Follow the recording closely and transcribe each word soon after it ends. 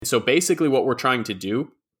So basically what we're trying to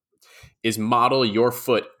do is model your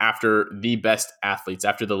foot after the best athletes,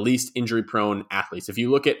 after the least injury prone athletes. If you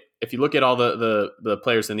look at all the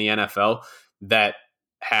players in the NFL that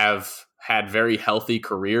have had very healthy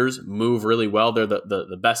careers, move really well, they're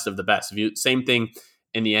the best of the best. Same thing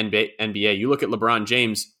in the NBA. You look at LeBron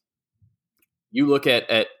James, you look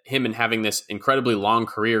at him and having this incredibly long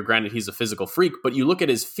career. Granted, he's a physical freak, but you look at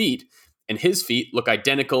his feet, and his feet look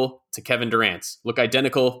identical to Kevin Durant's, look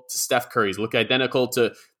identical to Steph Curry's, look identical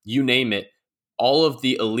to you name it. All of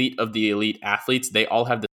the elite athletes, they all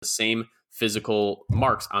have the same physical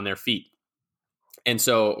marks on their feet. And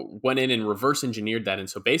so went in and reverse engineered that. And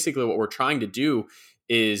so basically what we're trying to do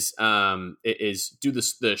is do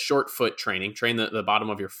the short foot training, train the bottom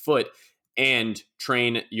of your foot, and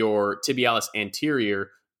train your tibialis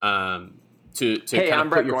anterior to kind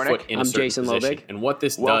of put your foot in a certain Jason position. Lobig. And what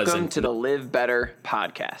this Welcome does... Welcome to the Live Better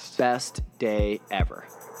podcast. Best day ever.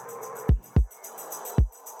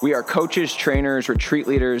 We are coaches, trainers, retreat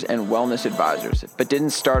leaders, and wellness advisors, but didn't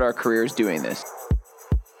start our careers doing this.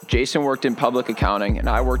 Jason worked in public accounting, and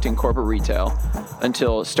I worked in corporate retail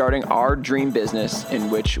until starting our dream business in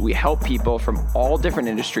which we help people from all different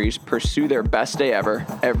industries pursue their best day ever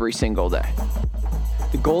every single day.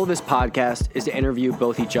 The goal of this podcast is to interview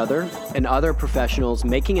both each other and other professionals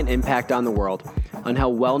making an impact on the world on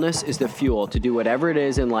how wellness is the fuel to do whatever it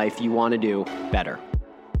is in life you want to do better.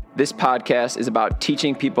 This podcast is about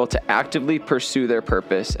teaching people to actively pursue their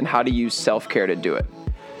purpose and how to use self-care to do it.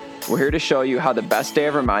 We're here to show you how the best day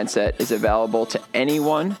ever mindset is available to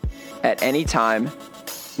anyone at any time,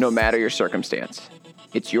 no matter your circumstance.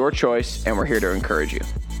 It's your choice, and we're here to encourage you.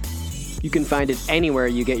 You can find it anywhere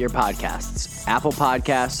you get your podcasts: Apple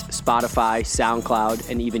Podcasts, Spotify,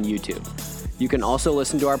 SoundCloud, and even YouTube. You can also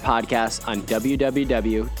listen to our podcast on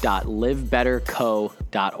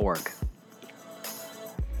www.livebetterco.org.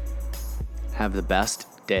 Have the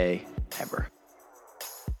best day ever.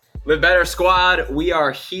 Live Better Squad, we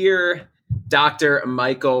are here. Dr.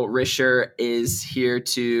 Michael Risher is here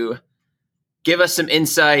to give us some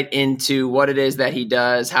insight into what it is that he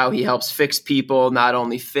does, how he helps fix people, not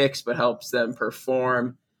only fix, but helps them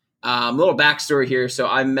perform. A little backstory here. So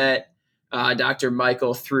I met Dr.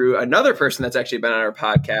 Michael through another person that's actually been on our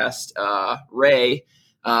podcast, Ray,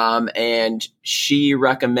 and she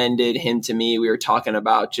recommended him to me. We were talking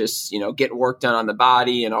about just, getting work done on the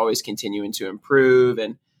body and always continuing to improve.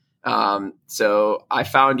 And so I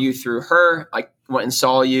found you through her. I went and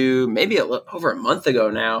saw you maybe over a month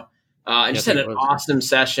ago now. And just had an awesome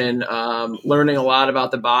session, learning a lot about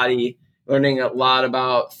the body, learning a lot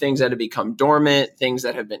about things that have become dormant, things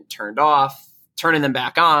that have been turned off, turning them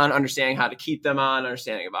back on, understanding how to keep them on,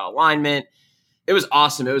 understanding about alignment. It was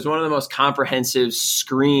awesome. It was one of the most comprehensive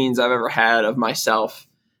screens I've ever had of myself.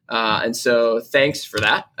 And so thanks for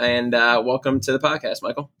that. And welcome to the podcast,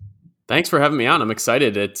 Michael. Thanks for having me on. I'm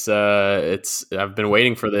excited. I've been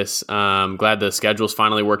waiting for this. I'm glad the schedule's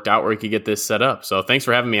finally worked out where we could get this set up. So thanks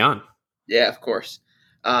for having me on. Yeah, of course.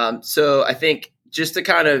 So I think just to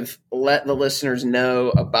kind of let the listeners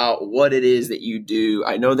know about what it is that you do,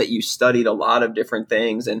 I know that you studied a lot of different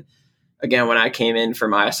things. And again, when I came in for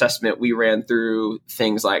my assessment, we ran through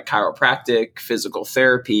things like chiropractic, physical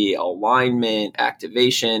therapy, alignment,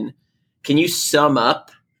 activation. Can you sum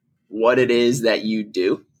up what it is that you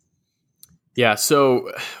do? Yeah,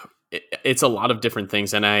 so it's a lot of different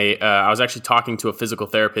things. And I was actually talking to a physical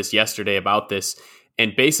therapist yesterday about this.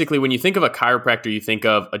 And basically, when you think of a chiropractor, you think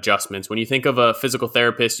of adjustments. When you think of a physical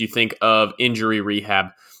therapist, you think of injury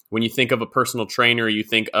rehab. When you think of a personal trainer, you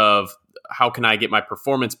think of how can I get my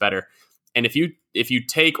performance better? And if you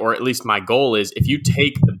take, or at least my goal is, if you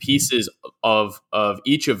take the pieces of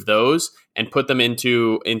each of those and put them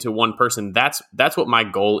into one person, that's what my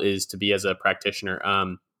goal is to be as a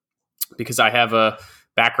practitioner. Because I have a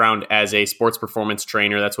background as a sports performance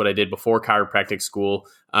trainer. That's what I did before chiropractic school.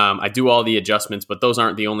 I do all the adjustments, but those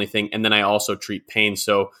aren't the only thing. And then I also treat pain.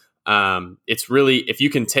 So it's really, if you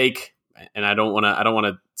can take, and I don't want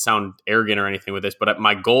to sound arrogant or anything with this, but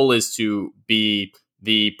my goal is to be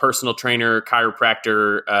the personal trainer,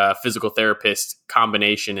 chiropractor, physical therapist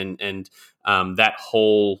combination, and that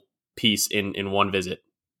whole piece in one visit.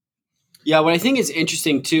 Yeah, what I think is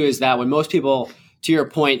interesting too is that when most people, to your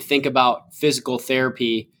point, think about physical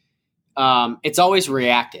therapy, it's always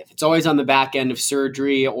reactive. It's always on the back end of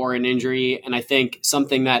surgery or an injury. And I think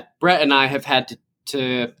something that Brett and I have had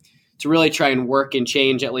to really try and work and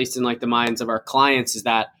change, at least in like the minds of our clients, is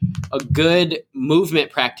that a good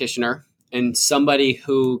movement practitioner and somebody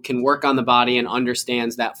who can work on the body and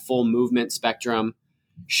understands that full movement spectrum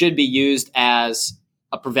should be used as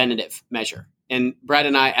a preventative measure. And Brett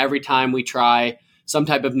and I, every time we try some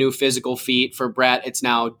type of new physical feat. For Brett, it's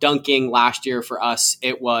now dunking. Last year for us,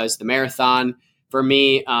 it was the marathon. For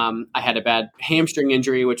me, I had a bad hamstring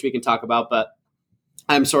injury, which we can talk about, but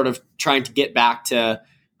I'm sort of trying to get back to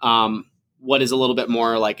what is a little bit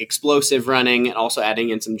more like explosive running, and also adding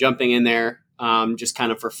in some jumping in there, just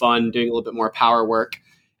kind of for fun, doing a little bit more power work.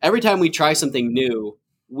 Every time we try something new,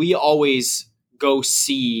 we always go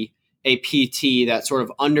see a PT that sort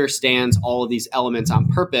of understands all of these elements on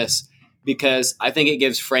purpose, because I think it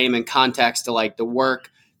gives frame and context to like the work,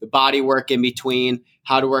 the body work in between,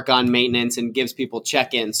 how to work on maintenance, and gives people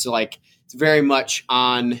check-ins. So like it's very much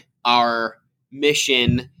on our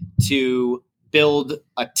mission to build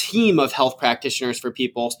a team of health practitioners for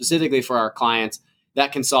people, specifically for our clients,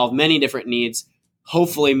 that can solve many different needs,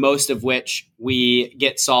 hopefully most of which we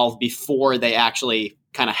get solved before they actually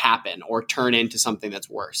kind of happen or turn into something that's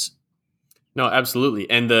worse. No, absolutely.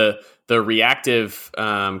 And the reactive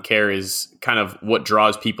care is kind of what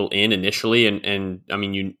draws people in initially. And I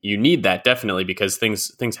mean, you need that definitely, because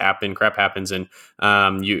things happen, crap happens, and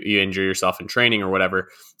you injure yourself in training or whatever.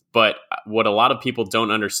 But what a lot of people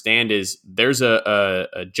don't understand is there's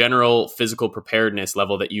a general physical preparedness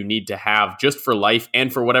level that you need to have just for life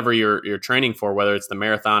and for whatever you're training for, whether it's the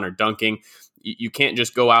marathon or dunking. You can't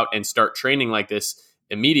just go out and start training like this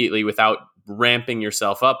immediately without ramping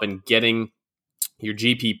yourself up and getting your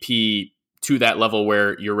GPP to that level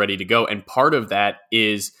where you're ready to go. And part of that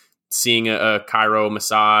is seeing a chiro,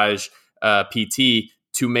 massage, PT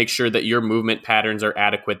to make sure that your movement patterns are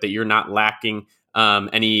adequate, that you're not lacking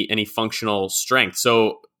any functional strength.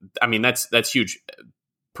 So, I mean, that's huge.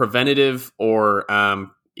 Preventative, or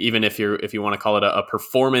even if you want to call it a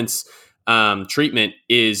performance treatment,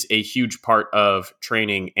 is a huge part of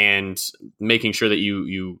training and making sure that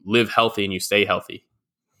you live healthy and you stay healthy.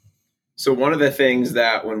 So one of the things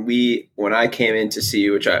that when I came in to see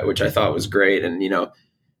you, which I thought was great, and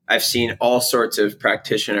I've seen all sorts of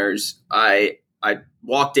practitioners. I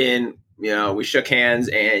walked in. We shook hands,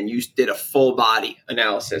 and you did a full body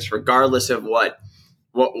analysis, regardless of what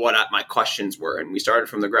my questions were. And we started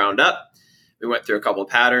from the ground up. We went through a couple of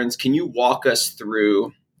patterns. Can you walk us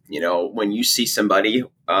through, when you see somebody,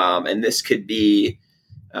 and this could be,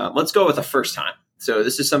 let's go with a first time. So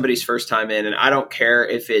this is somebody's first time in, and I don't care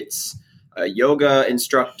if it's a yoga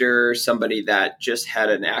instructor, somebody that just had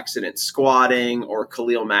an accident squatting, or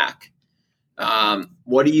Khalil Mack.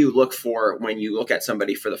 What do you look for when you look at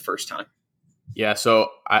somebody for the first time? Yeah, so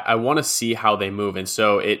I want to see how they move. And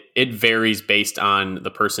so it varies based on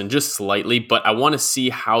the person just slightly, but I want to see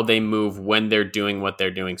how they move when they're doing what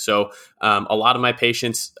they're doing. So a lot of my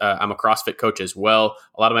patients, I'm a CrossFit coach as well.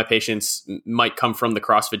 A lot of my patients might come from the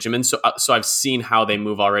CrossFit gym. And so I've seen how they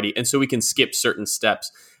move already. And so we can skip certain steps.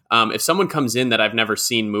 If someone comes in that I've never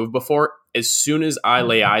seen move before, as soon as I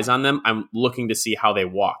lay eyes on them, I'm looking to see how they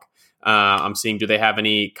walk. I'm seeing, do they have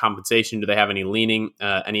any compensation? Do they have any leaning,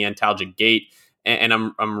 any antalgic gait? And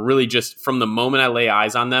I'm really just, from the moment I lay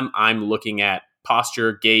eyes on them, I'm looking at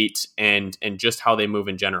posture, gait, and just how they move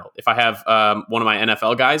in general. If I have one of my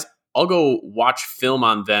NFL guys, I'll go watch film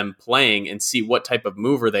on them playing and see what type of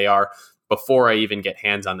mover they are before I even get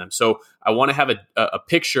hands on them. So I want to have a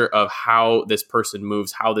picture of how this person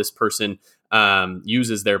moves, how this person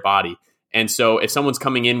uses their body. And so if someone's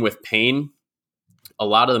coming in with pain, a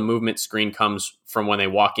lot of the movement screen comes from when they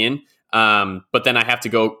walk in. But then I have to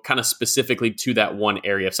go kind of specifically to that one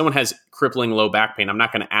area. If someone has crippling low back pain, I'm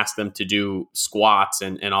not going to ask them to do squats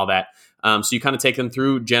and all that. So you kind of take them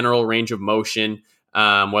through general range of motion,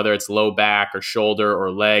 whether it's low back or shoulder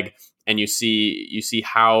or leg, and you see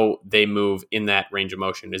how they move in that range of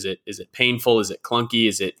motion. Is it painful? Is it clunky?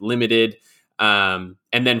 Is it limited? And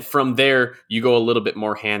then from there, you go a little bit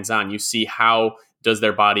more hands-on. You see, how does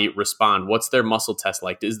their body respond? What's their muscle test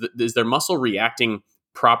like? Is their muscle reacting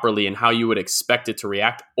properly and how you would expect it to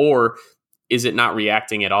react, or is it not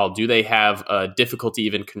reacting at all? Do they have difficulty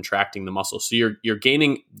even contracting the muscle? So you're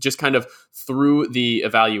gaining, just kind of through the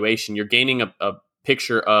evaluation, you're gaining a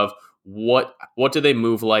picture of what do they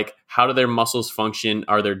move like? How do their muscles function?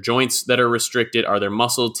 Are there joints that are restricted? Are there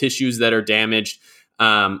muscle tissues that are damaged?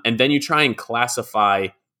 And then you try and classify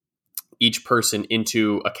each person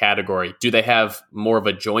into a category. Do they have more of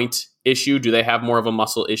a joint issue? Do they have more of a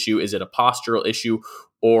muscle issue? Is it a postural issue?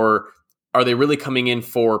 Or are they really coming in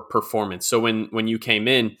for performance? So when you came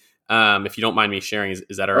in, if you don't mind me sharing,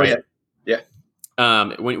 is that all right? Oh, yeah.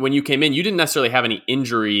 When you came in, you didn't necessarily have any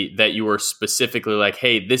injury that you were specifically like,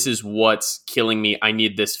 hey, this is what's killing me. I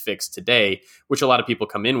need this fixed today, which a lot of people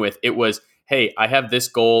come in with. It was, hey, I have this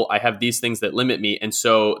goal. I have these things that limit me. And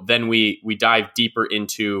so then we dive deeper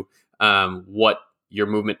into what your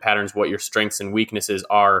movement patterns, what your strengths and weaknesses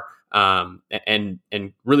are, and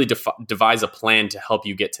really devise a plan to help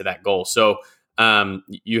you get to that goal. So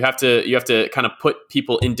you have to kind of put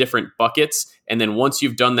people in different buckets, and then once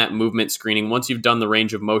you've done that movement screening, once you've done the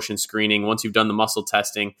range of motion screening, once you've done the muscle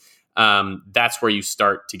testing, that's where you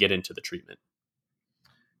start to get into the treatment.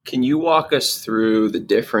 Can you walk us through the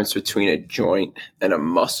difference between a joint and a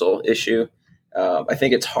muscle issue? I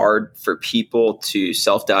think it's hard for people to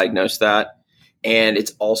self-diagnose that. And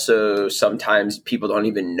it's also sometimes people don't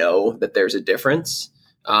even know that there's a difference.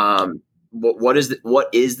 What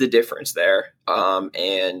is the difference there?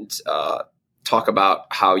 And talk about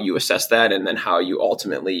how you assess that and then how you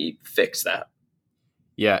ultimately fix that.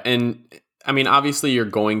 Yeah. And I mean, obviously you're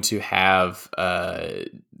going to have,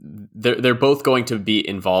 they're both going to be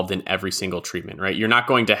involved in every single treatment, right? You're not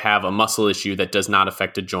going to have a muscle issue that does not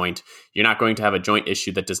affect a joint. You're not going to have a joint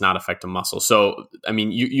issue that does not affect a muscle. So, I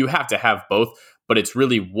mean, you have to have both, but it's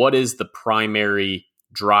really what is the primary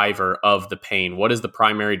driver of the pain? What is the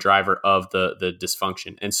primary driver of the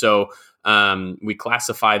dysfunction? And so we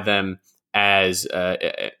classify them as,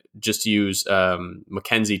 just to use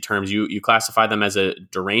McKenzie terms, you classify them as a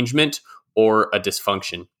derangement or a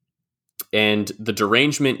dysfunction. And the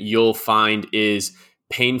derangement you'll find is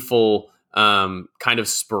painful kind of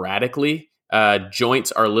sporadically.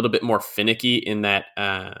 Joints are a little bit more finicky in that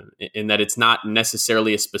it's not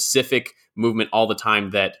necessarily a specific movement all the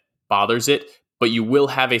time that bothers it, but you will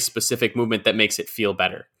have a specific movement that makes it feel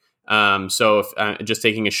better. So if just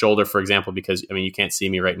taking a shoulder, for example, because I mean, you can't see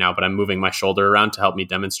me right now, but I'm moving my shoulder around to help me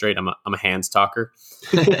demonstrate. I'm a hands talker.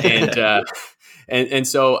 And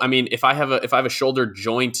so, I mean, if I have a shoulder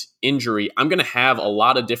joint injury, I'm going to have a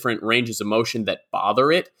lot of different ranges of motion that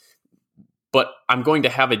bother it, but I'm going to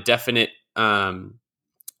have a definite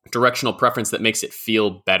directional preference that makes it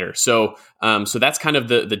feel better. So that's kind of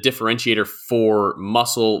the differentiator for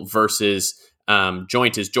muscle versus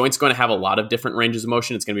joint. Is joint's going to have a lot of different ranges of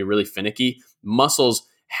motion. It's going to be really finicky. Muscles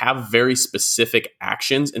have very specific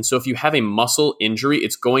actions. And so if you have a muscle injury,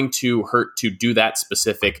 it's going to hurt to do that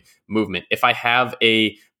specific movement. If I have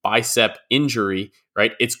a bicep injury,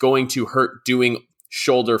 right, it's going to hurt doing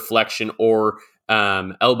shoulder flexion or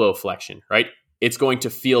elbow flexion, right? It's going to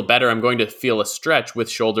feel better. I'm going to feel a stretch with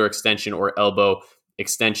shoulder extension or elbow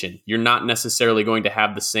extension. You're not necessarily going to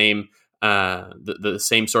have the same the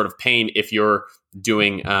same sort of pain if you're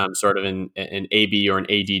doing sort of an AB or an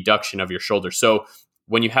adduction of your shoulder. So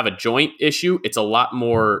when you have a joint issue, it's a lot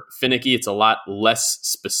more finicky. It's a lot less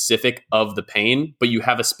specific of the pain, but you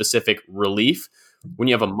have a specific relief. When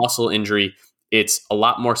you have a muscle injury, it's a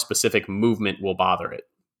lot more specific movement will bother it.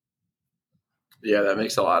 Yeah, that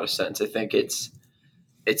makes a lot of sense. I think it's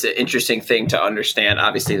an interesting thing to understand,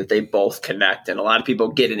 obviously, that they both connect. And a lot of people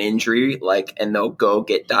get an injury, and they'll go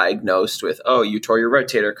get diagnosed with, oh, you tore your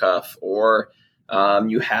rotator cuff, or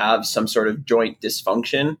you have some sort of joint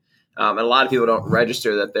dysfunction. And a lot of people don't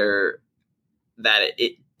register that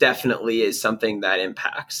it definitely is something that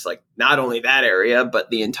impacts not only that area, but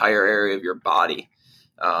the entire area of your body.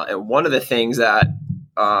 And one of the things that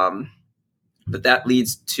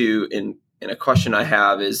leads to in a question I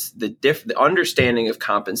have is the understanding of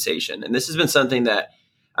compensation. And this has been something that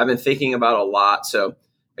I've been thinking about a lot. So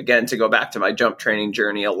again, to go back to my jump training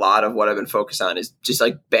journey, a lot of what I've been focused on is just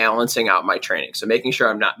balancing out my training. So making sure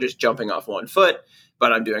I'm not just jumping off one foot,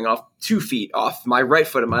 but I'm doing off 2 feet, off my right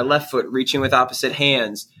foot and my left foot, reaching with opposite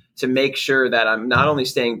hands to make sure that I'm not only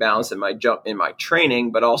staying balanced in my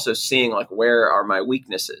training, but also seeing where are my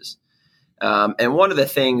weaknesses. And one of the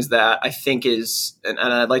things that I think is, and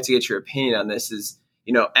I'd like to get your opinion on this, is,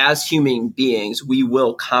 as human beings, we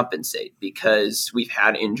will compensate because we've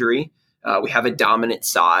had injury. We have a dominant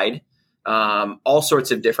side, all sorts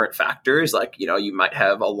of different factors. You might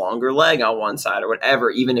have a longer leg on one side or whatever,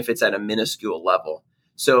 even if it's at a minuscule level.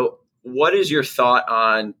 So what is your thought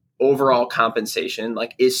on overall compensation?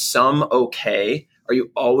 Is some okay? Are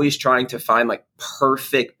you always trying to find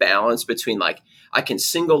perfect balance between I can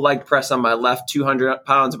single leg press on my left 200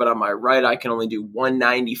 pounds, but on my right, I can only do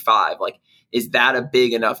 195. Is that a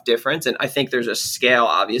big enough difference? And I think there's a scale,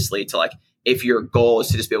 obviously, to if your goal is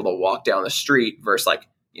to just be able to walk down the street versus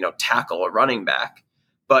tackle a running back.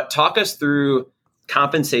 But talk us through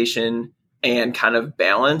compensation and kind of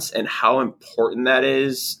balance and how important that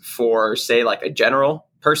is for, say, a general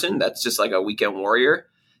person that's just a weekend warrior,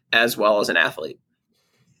 as well as an athlete.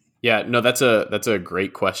 Yeah, no, that's a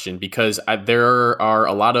great question, because there are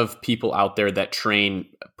a lot of people out there that train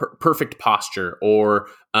perfect posture or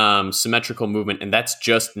symmetrical movement, and that's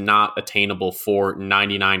just not attainable for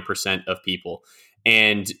 99% of people.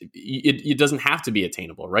 And it doesn't have to be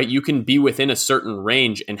attainable, right? You can be within a certain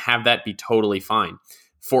range and have that be totally fine.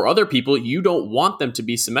 For other people, you don't want them to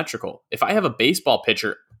be symmetrical. If I have a baseball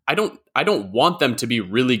pitcher, I don't want them to be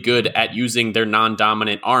really good at using their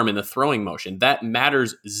non-dominant arm in the throwing motion. That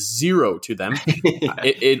matters zero to them.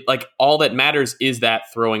 It like all that matters is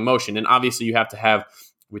that throwing motion. And obviously you have to have,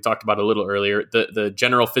 we talked about a little earlier, the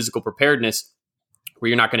general physical preparedness where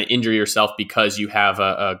you're not going to injure yourself because you have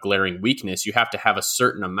a glaring weakness. You have to have a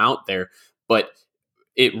certain amount there, but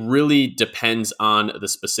it really depends on the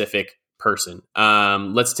specific person.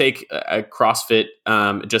 Let's take a CrossFit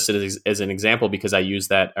just as an example, because I use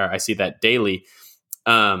that, or I see that daily.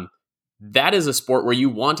 That is a sport where you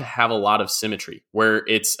want to have a lot of symmetry, where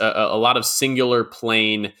it's a lot of singular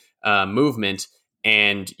plane movement,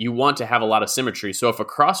 and you want to have a lot of symmetry. So if a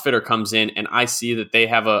CrossFitter comes in and I see that they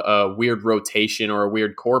have a weird rotation or a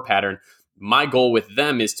weird core pattern, my goal with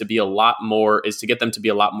them is to get them to be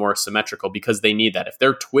a lot more symmetrical, because they need that. If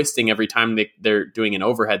they're twisting every time they're doing an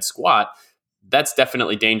overhead squat, that's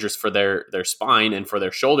definitely dangerous for their spine and for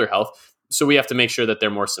their shoulder health. So we have to make sure that they're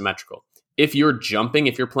more symmetrical. If you're jumping,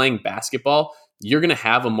 if you're playing basketball, you're going to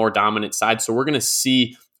have a more dominant side. So we're going to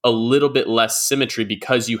see a little bit less symmetry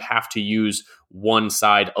because you have to use one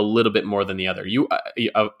side a little bit more than the other. You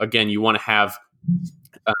want to have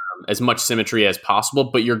as much symmetry as possible,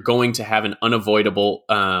 but you're going to have an unavoidable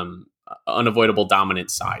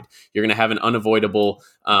dominant side. You're going to have an unavoidable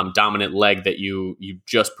dominant leg that you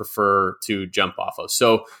just prefer to jump off of.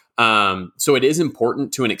 So it is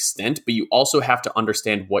important to an extent, but you also have to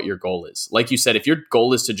understand what your goal is. Like you said, if your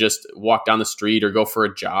goal is to just walk down the street or go for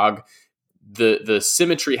a jog, the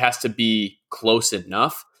symmetry has to be close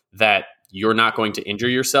enough that you're not going to injure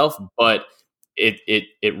yourself, but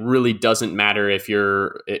it really doesn't matter if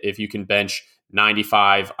you can bench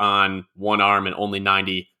 95 on one arm and only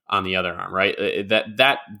 90 on the other arm, right?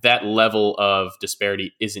 That level of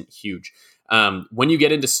disparity isn't huge. When you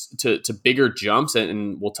get into bigger jumps,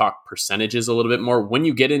 and we'll talk percentages a little bit more, when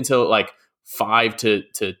you get into like 5 to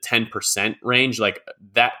 10% range, like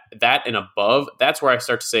that and above, that's where I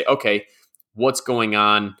start to say, okay, what's going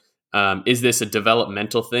on? Is this a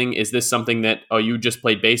developmental thing? Is this something that, you just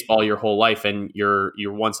played baseball your whole life and your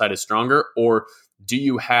one side is stronger? Or do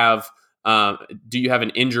you have an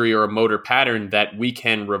injury or a motor pattern that we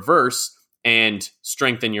can reverse and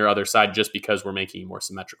strengthen your other side just because we're making you more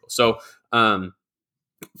symmetrical? So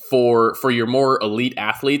for your more elite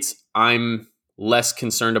athletes, I'm less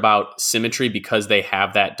concerned about symmetry because they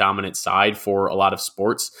have that dominant side for a lot of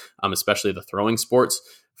sports, especially the throwing sports.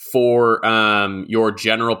 For your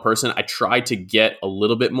general person, I try to get a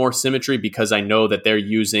little bit more symmetry because I know that they're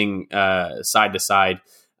using side to side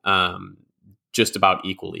just about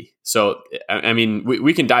equally. So, I mean,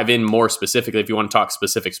 we can dive in more specifically if you want to talk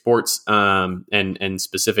specific sports and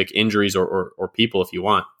specific injuries or people if you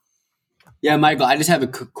want. Yeah, Michael, I just have a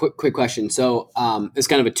quick question. So it's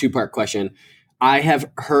kind of a two-part question. I have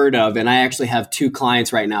heard of, and I actually have two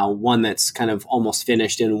clients right now, one that's kind of almost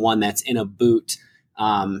finished and one that's in a boot.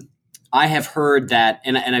 I have heard that,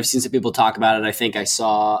 and I've seen some people talk about it. I think I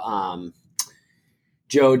saw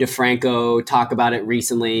Joe DeFranco talk about it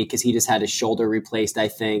recently because he just had his shoulder replaced, I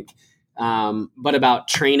think. But about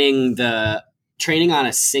training on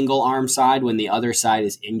a single arm side when the other side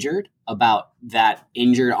is injured, about that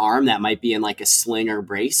injured arm that might be in like a sling or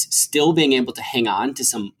brace, still being able to hang on to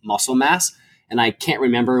some muscle mass. And I can't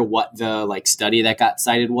remember what the like study that got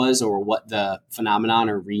cited was or what the phenomenon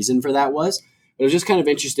or reason for that was. It was just kind of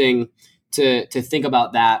interesting to think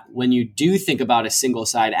about that when you do think about a single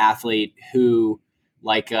side athlete who,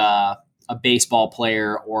 like a baseball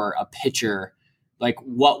player or a pitcher, like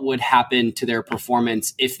what would happen to their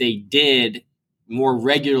performance if they did more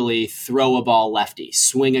regularly throw a ball lefty,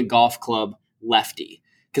 swing a golf club lefty.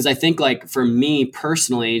 Because I think like for me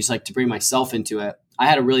personally, just like to bring myself into it, I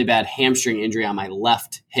had a really bad hamstring injury on my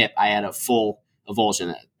left hip. I had a full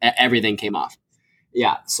avulsion. Everything came off.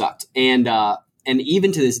 Yeah, it sucked. And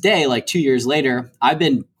even to this day, like 2 years later, I've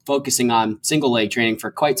been focusing on single leg training for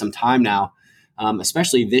quite some time now,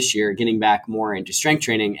 especially this year, getting back more into strength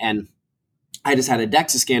training. And I just had a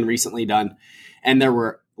DEXA scan recently done. And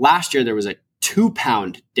last year, there was a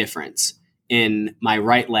 2-pound difference in my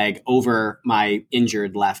right leg over my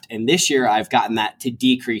injured left. And this year, I've gotten that to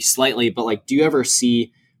decrease slightly. But like, do you ever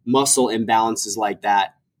see muscle imbalances like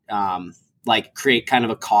that like create kind of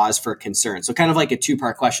a cause for concern? So kind of like a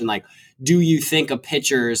 2-part question, like, do you think a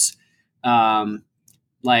pitcher's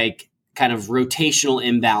like kind of rotational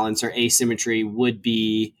imbalance or asymmetry would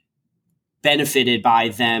be benefited by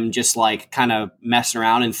them just like kind of messing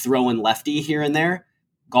around and throwing lefty here and there?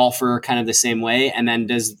 Golfer kind of the same way. And then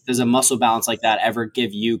does a muscle balance like that ever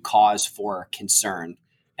give you cause for concern?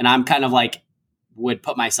 And I'm kind of like would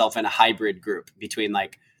put myself in a hybrid group between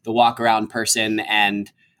like the walk around person,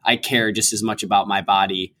 and I care just as much about my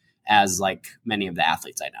body as like many of the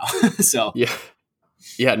athletes I know. So yeah.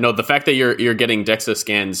 Yeah, no, the fact that you're getting DEXA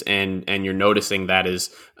scans and you're noticing that is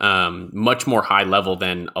much more high level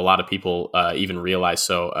than a lot of people even realize.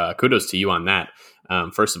 So kudos to you on that,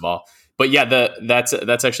 first of all. But yeah, that's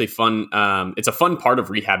actually fun. It's a fun part of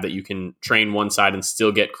rehab that you can train one side and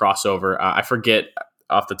still get crossover. I forget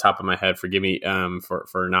off the top of my head. Forgive me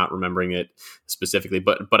for not remembering it specifically.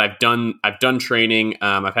 But I've done training.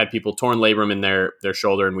 I've had people torn labrum in their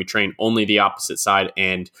shoulder, and we train only the opposite side.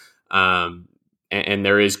 And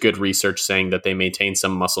there is good research saying that they maintain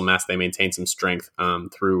some muscle mass, they maintain some strength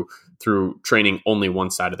through training only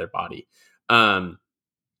one side of their body.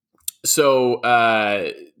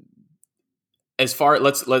 As far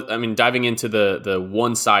diving into the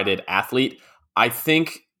one-sided athlete, I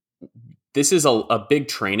think this is a big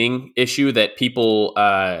training issue that people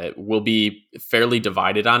will be fairly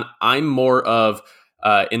divided on. I'm more of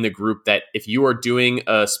in the group that if you are doing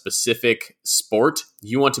a specific sport,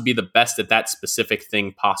 you want to be the best at that specific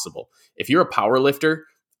thing possible. If you're a power lifter,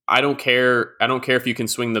 I don't care if you can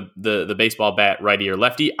swing the baseball bat righty or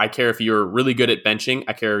lefty. I care if you're really good at benching.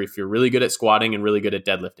 I care if you're really good at squatting and really good at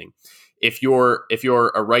deadlifting. If you're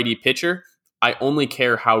a righty pitcher, I only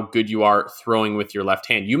care how good you are throwing with your left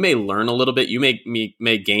hand. You may learn a little bit. You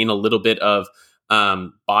may gain a little bit of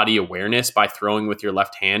body awareness by throwing with your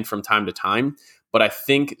left hand from time to time. But I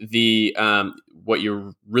think the what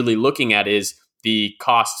you're really looking at is the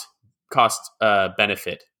cost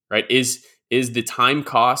benefit, right? Is the time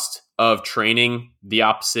cost of training the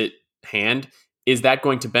opposite hand, is that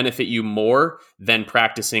going to benefit you more than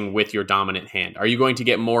practicing with your dominant hand? Are you going to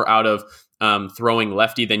get more out of throwing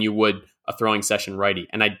lefty than you would a throwing session righty?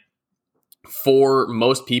 And for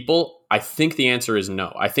most people, I think the answer is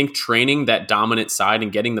no. I think training that dominant side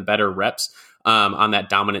and getting the better reps on that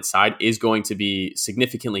dominant side is going to be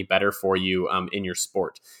significantly better for you in your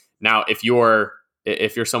sport. Now, if you're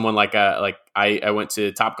someone like I went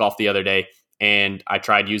to Topgolf the other day and I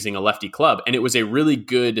tried using a lefty club, and it was a really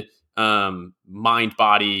good mind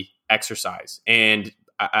body exercise, and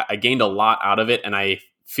I gained a lot out of it, and I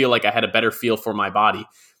feel like I had a better feel for my body.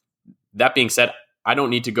 That being said, I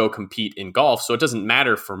don't need to go compete in golf, so it doesn't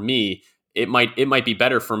matter for me. It might be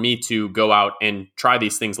better for me to go out and try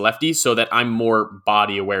these things lefty so that I'm more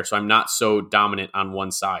body aware, so I'm not so dominant on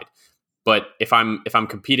one side. But if I'm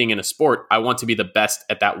competing in a sport, I want to be the best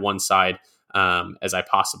at that one side as I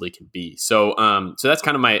possibly can be. So that's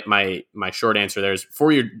kind of my short answer there. Is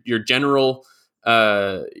for your general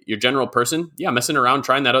person, yeah, messing around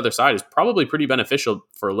trying that other side is probably pretty beneficial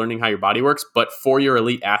for learning how your body works. But for your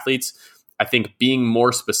elite athletes, I think being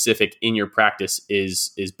more specific in your practice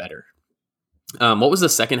is better. What was the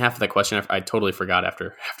second half of that question? I totally forgot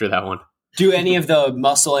after that one. Do any of the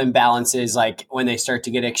muscle imbalances, like when they start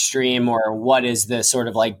to get extreme, or what is the sort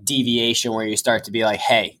of like deviation where you start to be like,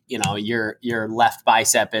 hey, your left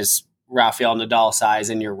bicep is Rafael Nadal size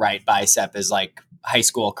and your right bicep is like high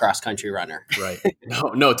school cross country runner? Right.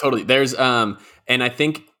 No, totally. There's and I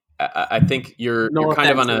think you're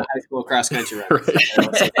kind of on a high school cross country runner.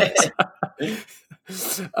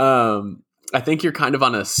 Right. I think you're kind of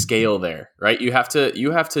on a scale there, right? You have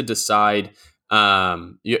to decide.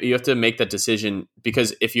 You have to make that decision,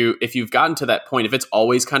 because if you've gotten to that point, if it's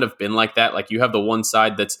always kind of been like that, like you have the one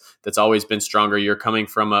side that's always been stronger, you're coming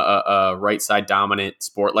from a right side dominant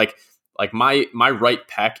sport. Like my right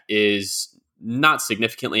pec is not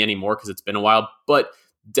significantly anymore because it's been a while, but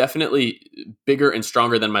definitely bigger and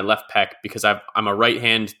stronger than my left pec because I'm a right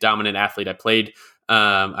hand dominant athlete. I played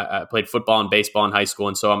football and baseball in high school,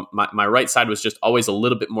 and so my right side was just always a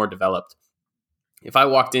little bit more developed. If I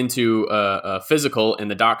walked into a physical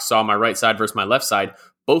and the doc saw my right side versus my left side,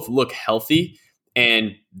 both look healthy,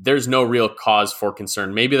 and there's no real cause for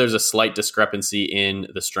concern. Maybe there's a slight discrepancy in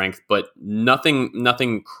the strength, but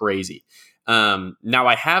nothing crazy. Now,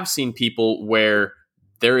 I have seen people where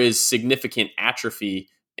there is significant atrophy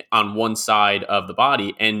on one side of the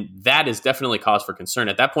body, and that is definitely cause for concern.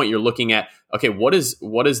 At that point, you're looking at, okay, what does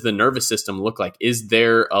the nervous system look like? Is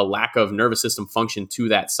there a lack of nervous system function to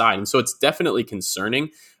that side? And so it's definitely concerning,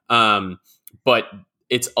 but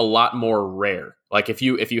it's a lot more rare. Like if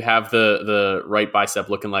you have the right bicep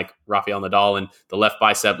looking like Rafael Nadal and the left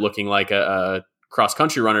bicep looking like a cross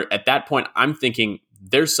country runner, at that point, I'm thinking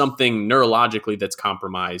there's something neurologically that's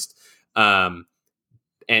compromised.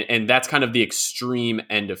 And that's kind of the extreme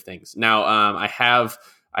end of things. Now, I have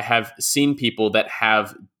seen people that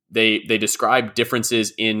they describe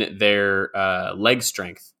differences in their leg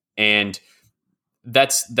strength, and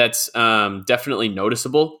that's definitely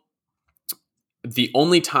noticeable. the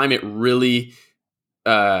only time it really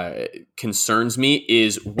concerns me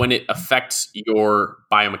is when it affects your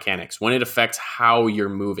biomechanics, when it affects how you're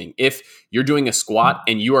moving. If you're doing a squat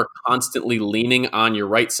and you are constantly leaning on your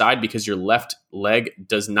right side because your left leg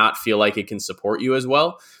does not feel like it can support you as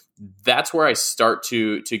well, that's where I start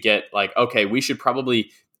to get like, okay, we should probably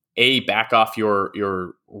back off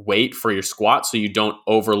your weight for your squat so you don't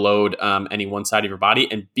overload any one side of your body,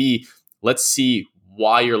 and B, let's see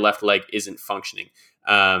why your left leg isn't functioning.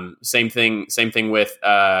 Same thing with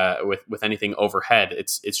anything overhead.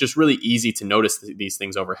 It's just really easy to notice these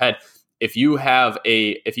things overhead. If you have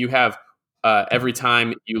every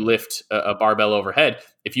time you lift a barbell overhead,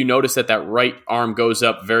 if you notice that right arm goes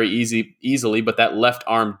up very easily, but that left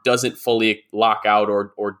arm doesn't fully lock out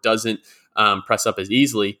or doesn't press up as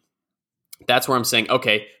easily, that's where I'm saying,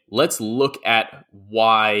 okay, let's look at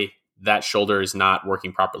why that shoulder is not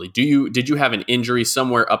working properly. Did you have an injury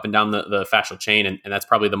somewhere up and down the fascial chain? And that's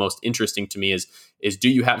probably the most interesting to me is do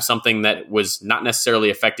you have something that was not necessarily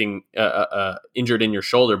affecting injured in your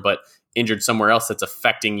shoulder, but injured somewhere else that's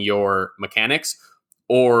affecting your mechanics?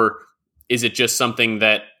 Or is it just something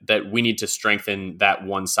that we need to strengthen that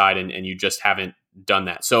one side and you just haven't done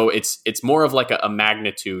that? So it's more of like a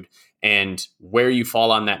magnitude, and where you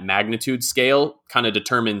fall on that magnitude scale kind of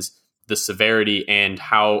determines the severity and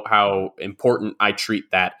how important I treat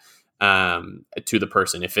that to the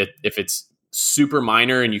person. If it's super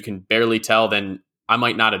minor and you can barely tell, then I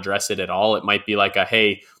might not address it at all. It might be like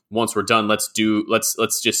hey, once we're done, let's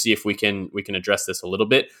just see if we can address this a little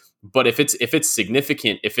bit. But if it's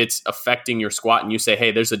significant, if it's affecting your squat and you say,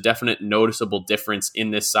 hey, there's a definite noticeable difference in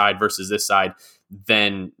this side versus this side,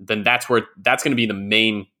 then that's going to be the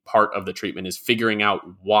main part of the treatment, is figuring out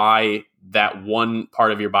why that one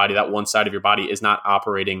part of your body, that one side of your body is not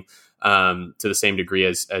operating to the same degree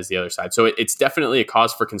as the other side. So it's definitely a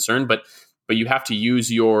cause for concern, but you have to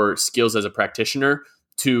use your skills as a practitioner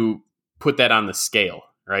to put that on the scale,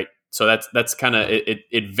 right? So that's kind of,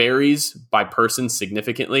 it varies by person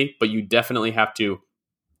significantly, but you definitely have to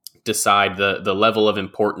decide the level of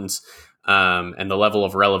importance and the level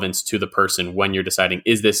of relevance to the person when you're deciding,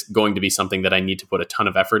 is this going to be something that I need to put a ton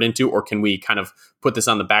of effort into, or can we kind of put this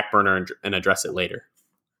on the back burner and address it later?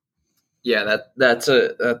 Yeah,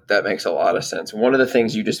 that makes a lot of sense. One of the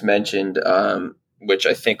things you just mentioned, which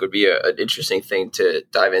I think would be an interesting thing to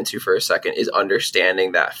dive into for a second, is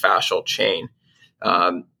understanding that fascial chain.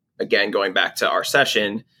 Again, going back to our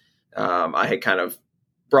session, I had kind of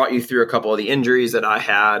brought you through a couple of the injuries that I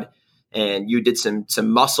had, and you did some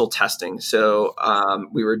muscle testing. So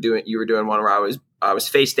you were doing one where I was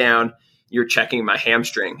face down. You're checking my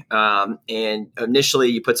hamstring, and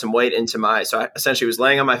initially you put some weight into so I essentially was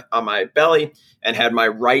laying on my belly and had my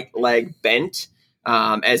right leg bent,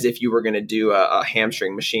 as if you were going to do a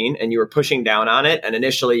hamstring machine, and you were pushing down on it. And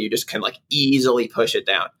initially you just can like easily push it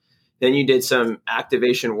down. Then you did some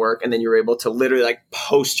activation work, and then you were able to literally like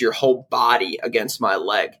post your whole body against my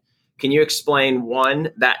leg. Can you explain, one,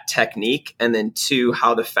 that technique, and then two,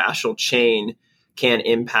 how the fascial chain can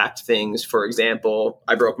impact things? For example,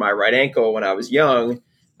 I broke my right ankle when I was young,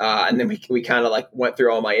 and then we kind of like went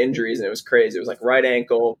through all my injuries, and it was crazy. It was like right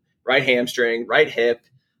ankle, right hamstring, right hip,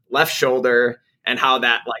 left shoulder, and how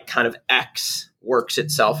that like kind of X works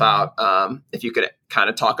itself out. If you could kind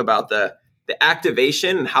of talk about the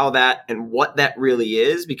activation and how that and what that really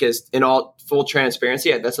is, because in all full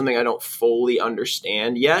transparency, that's something I don't fully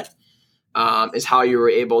understand yet, is how you were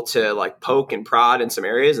able to like poke and prod in some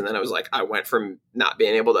areas. And then I went from not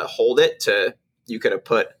being able to hold it to you could have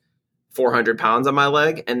put 400 pounds on my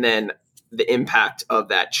leg, and then the impact of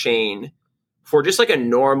that chain for just like a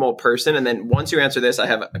normal person. And then once you answer this, I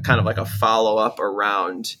have a kind of like a follow-up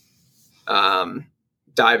around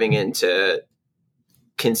diving into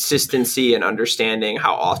consistency and understanding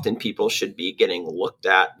how often people should be getting looked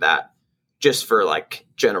at, that just for like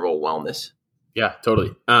general wellness. Yeah,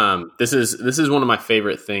 totally. This is one of my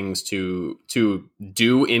favorite things to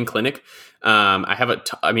do in clinic.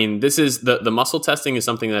 This is the muscle testing is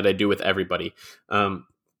something that I do with everybody.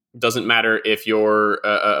 Doesn't matter if you're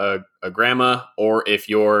a grandma or if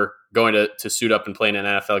you're going to suit up and play in an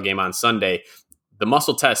NFL game on Sunday. The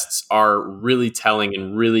muscle tests are really telling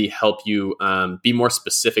and really help you be more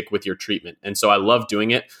specific with your treatment. And so I love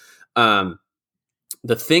doing it.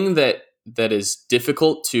 The thing that is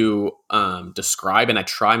difficult to describe, and I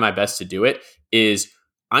try my best to do it, is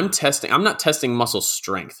I'm not testing muscle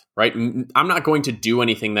strength, right? I'm not going to do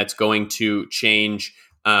anything that's going to change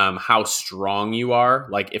how strong you are.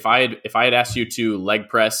 Like if I had asked you to leg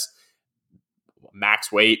press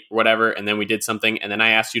max weight or whatever, and then we did something, and then I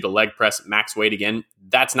asked you to leg press max weight again,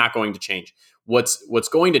 that's not going to change. What's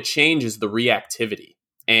going to change is the reactivity.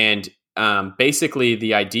 And basically,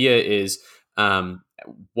 the idea is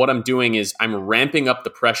what I'm doing is I'm ramping up the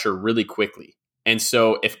pressure really quickly. And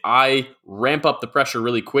so if I ramp up the pressure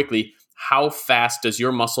really quickly, how fast does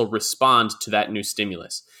your muscle respond to that new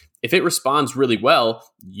stimulus? If it responds really well,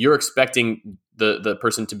 you're expecting the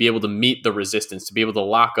person to be able to meet the resistance, to be able to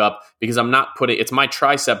lock up, because it's my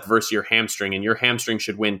tricep versus your hamstring, and your hamstring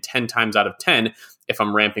should win 10 times out of 10 if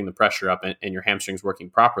I'm ramping the pressure up and your hamstring's working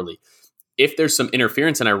properly. If there's some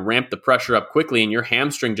interference and I ramp the pressure up quickly and your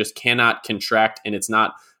hamstring just cannot contract and it's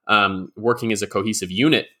not working as a cohesive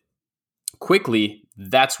unit quickly,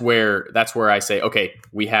 that's where I say, okay,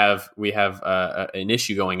 we have an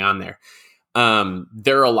issue going on there.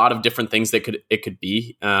 There are a lot of different things that it could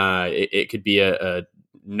be. It could be a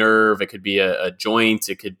nerve. It could be a joint.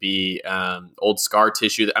 It could be old scar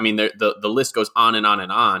tissue. I mean, the list goes on and on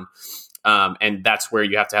and on. And that's where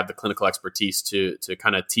you have to have the clinical expertise to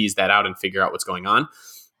kind of tease that out and figure out what's going on.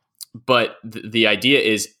 But the idea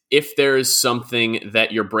is, if there is something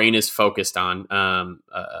that your brain is focused on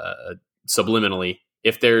subliminally,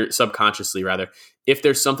 subconsciously rather, if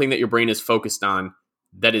there's something that your brain is focused on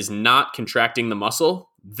that is not contracting the muscle,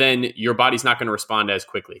 then your body's not going to respond as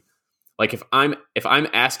quickly. Like if I'm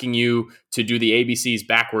asking you to do the ABCs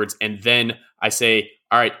backwards, and then I say,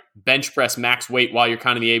 all right, bench press max weight while you're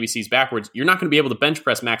counting the ABCs backwards, you're not going to be able to bench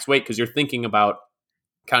press max weight because you're thinking about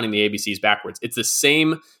counting the ABCs backwards. It's the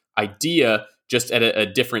same idea, just at a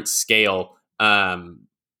different scale on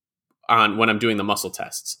when I'm doing the muscle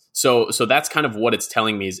tests. So that's kind of what it's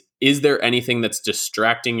telling me is there anything that's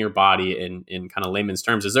distracting your body in kind of layman's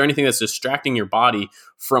terms? Is there anything that's distracting your body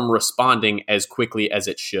from responding as quickly as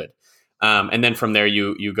it should? And then from there,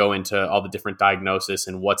 you go into all the different diagnosis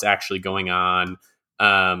and what's actually going on.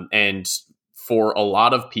 And for a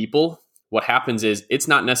lot of people, what happens is it's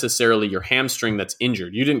not necessarily your hamstring that's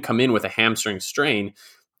injured. You didn't come in with a hamstring strain.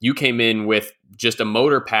 You came in with just a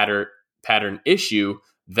motor pattern issue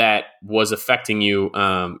that was affecting you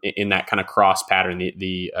in that kind of cross pattern,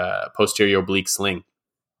 the posterior oblique sling.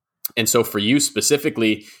 And so for you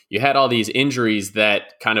specifically, you had all these injuries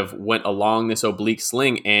that kind of went along this oblique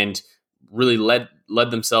sling and really led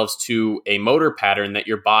themselves to a motor pattern that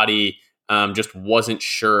your body just wasn't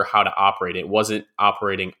sure how to operate. It wasn't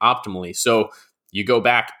operating optimally. So you go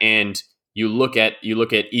back and you look at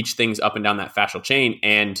each thing's up and down that fascial chain,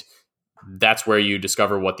 and that's where you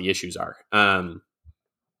discover what the issues are.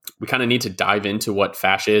 We kind of need to dive into what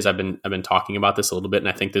fascia is. I've been talking about this a little bit, and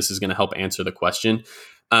I think this is going to help answer the question.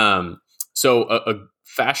 So a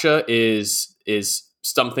fascia is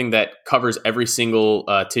something that covers every single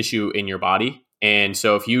tissue in your body. And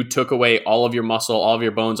so if you took away all of your muscle, all of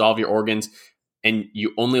your bones, all of your organs, and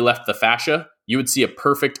you only left the fascia, you would see a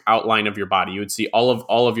perfect outline of your body. You would see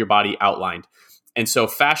all of your body outlined. And so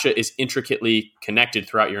fascia is intricately connected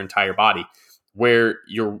throughout your entire body. Where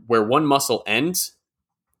one muscle ends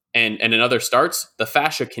and another starts, the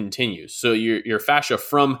fascia continues. So your fascia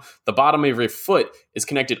from the bottom of your foot is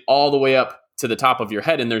connected all the way up to the top of your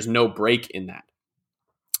head, and there's no break in that.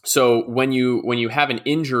 So when you have an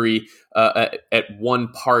injury at one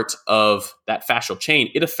part of that fascial chain,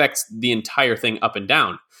 it affects the entire thing up and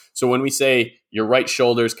down. So when we say your right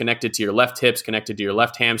shoulder is connected to your left hips, connected to your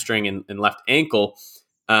left hamstring and left ankle,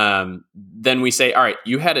 then we say, all right,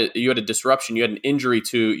 you had a disruption, you had an injury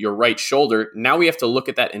to your right shoulder. Now we have to look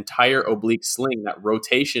at that entire oblique sling, that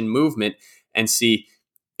rotation movement, and see,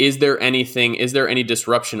 is there any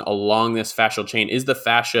disruption along this fascial chain? Is the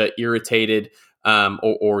fascia irritated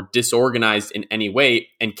or disorganized in any way?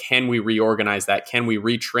 And can we reorganize that? Can we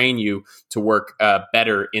retrain you to work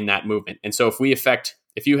better in that movement? And so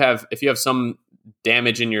if you have some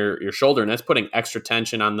damage in your shoulder, and that's putting extra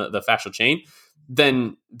tension on the fascial chain,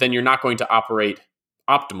 then you're not going to operate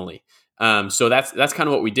optimally. So that's kind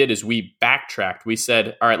of what we did, is we backtracked. We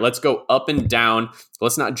said, all right, let's go up and down.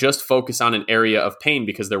 Let's not just focus on an area of pain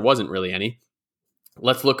because there wasn't really any.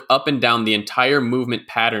 Let's look up and down the entire movement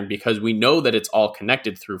pattern because we know that it's all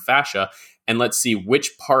connected through fascia. And let's see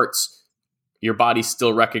which parts your body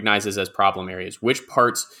still recognizes as problem areas, which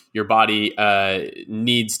parts your body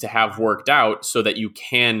needs to have worked out so that you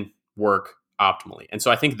can work optimally. And so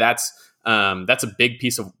I think that's a big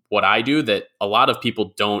piece of what I do that a lot of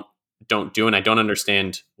people don't do. And I don't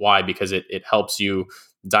understand why, because it helps you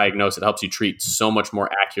diagnose, it helps you treat so much more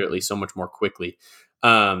accurately, so much more quickly.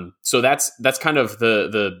 So that's kind of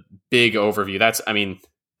the big overview.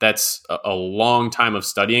 That's a long time of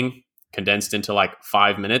studying condensed into like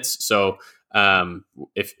 5 minutes. So,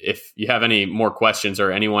 if you have any more questions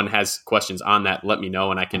or anyone has questions on that, let me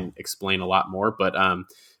know and I can explain a lot more. But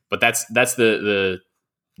that's the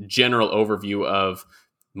general overview of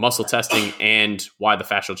muscle testing and why the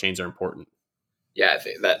fascial chains are important. Yeah,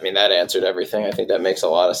 that answered everything. I think that makes a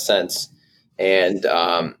lot of sense. And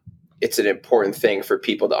it's an important thing for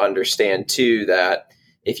people to understand too, that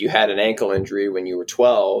if you had an ankle injury when you were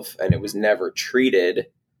 12 and it was never treated,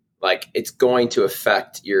 like, it's going to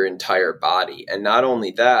affect your entire body. And not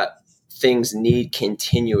only that, things need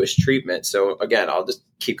continuous treatment. So again, I'll just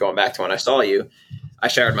keep going back to when I saw you. I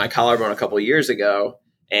shattered my collarbone a couple of years ago,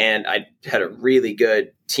 and I had a really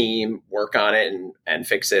good team work on it and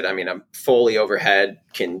fix it. I mean, I'm fully overhead,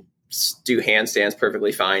 can do handstands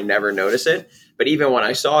perfectly fine, never notice it. But even when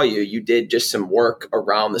I saw you, you did just some work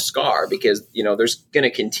around the scar because, there's going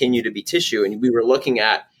to continue to be tissue. And we were looking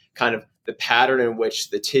at kind of the pattern in which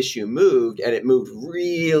the tissue moved, and it moved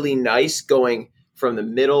really nice going from the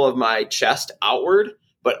middle of my chest outward,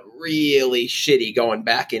 but really shitty going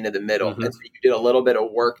back into the middle. Mm-hmm. And so you did a little bit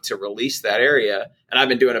of work to release that area. And I've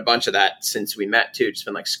been doing a bunch of that since we met too, just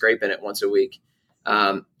been like scraping it once a week.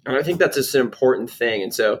 And I think that's just an important thing.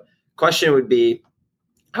 And so question would be,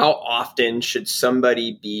 how often should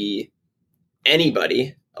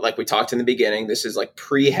anybody, like we talked in the beginning, this is like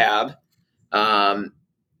prehab,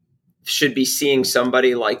 should be seeing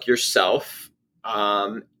somebody like yourself.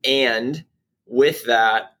 And with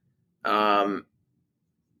that,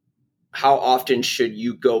 how often should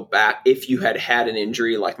you go back if you had an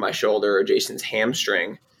injury like my shoulder or Jason's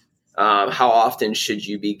hamstring? How often should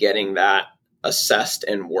you be getting that assessed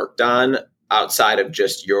and worked on outside of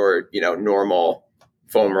just your, normal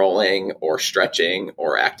foam rolling or stretching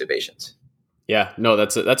or activations? Yeah, no,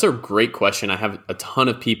 that's a great question. I have a ton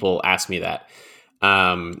of people ask me that.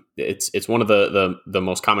 It's one of the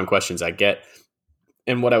most common questions I get.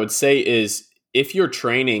 And what I would say is, if you're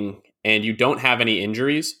training and you don't have any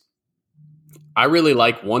injuries, I really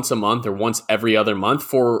like once a month or once every other month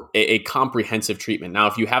for a comprehensive treatment. Now,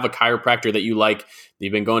 if you have a chiropractor that you like, that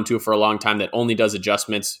you've been going to for a long time, that only does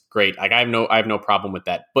adjustments, great. Like, I have no problem with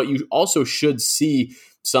that. But you also should see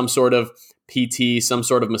some sort of PT, some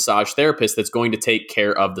sort of massage therapist that's going to take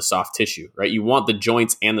care of the soft tissue, right? You want the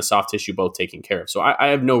joints and the soft tissue both taken care of. So I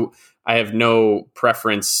have no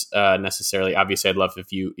preference necessarily. Obviously, I'd love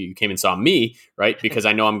if you came and saw me, right? Because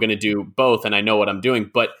I know I'm going to do both and I know what I'm doing.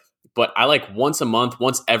 But I like once a month,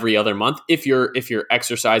 once every other month, if you're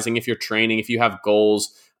exercising, if you're training, if you have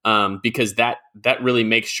goals, because that really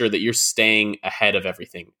makes sure that you're staying ahead of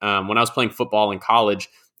everything. When I was playing football in college,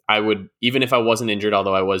 I would, even if I wasn't injured,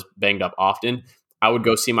 although I was banged up often, I would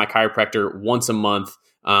go see my chiropractor once a month.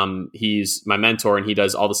 He's my mentor and he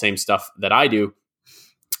does all the same stuff that I do.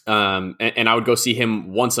 And I would go see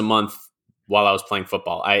him once a month while I was playing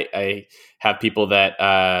football. I have people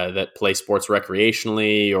that play sports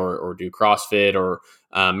recreationally or do CrossFit or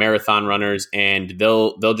marathon runners, and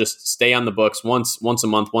they'll just stay on the books once a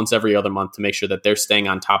month, once every other month, to make sure that they're staying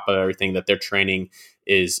on top of everything, that their training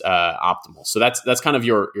is optimal. So that's kind of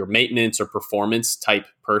your maintenance or performance type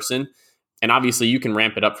person. And obviously you can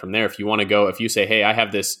ramp it up from there. If you want to go, if you say, hey, I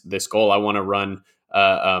have this goal, I want to run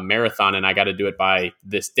a marathon and I got to do it by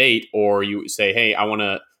this date, or you say, hey, I want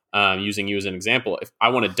to, using you as an example, if I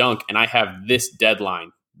want to dunk and I have this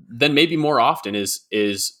deadline, then maybe more often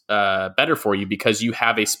is better for you, because you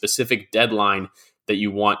have a specific deadline that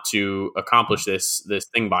you want to accomplish this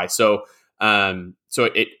thing by. So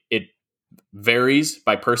it varies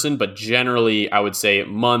by person, but generally I would say a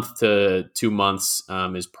month to 2 months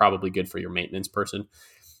is probably good for your maintenance person.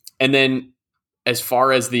 And then as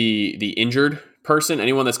far as the injured person,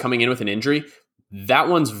 anyone that's coming in with an injury, that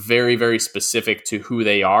one's very, very specific to who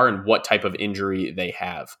they are and what type of injury they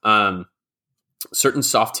have. Certain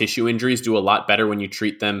soft tissue injuries do a lot better when you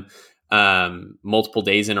treat them multiple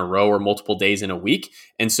days in a row or multiple days in a week.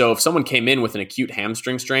 And so if someone came in with an acute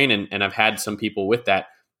hamstring strain, and I've had some people with that,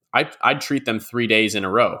 I'd treat them 3 days in a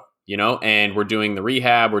row, and we're doing the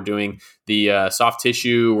rehab, we're doing the soft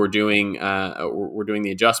tissue, we're doing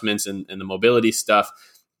the adjustments and the mobility stuff.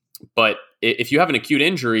 But if you have an acute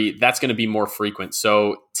injury, that's going to be more frequent.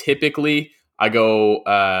 So typically I go,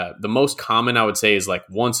 the most common I would say is like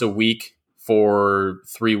once a week for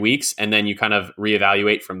 3 weeks, and then you kind of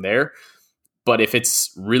reevaluate from there. But if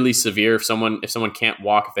it's really severe, if someone can't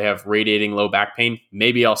walk, if they have radiating low back pain,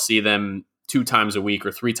 maybe I'll see them 2 times a week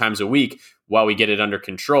or 3 times a week while we get it under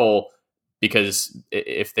control. Because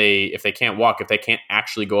if they can't walk, if they can't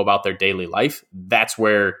actually go about their daily life, that's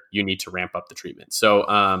where you need to ramp up the treatment.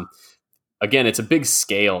 So again, it's a big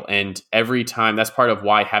scale, and every time, that's part of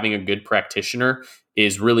why having a good practitioner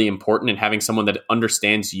is really important, and having someone that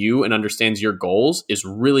understands you and understands your goals is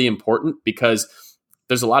really important, because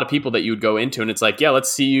there's a lot of people that you would go into and it's like, yeah,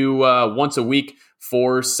 let's see you once a week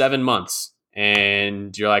for 7 months.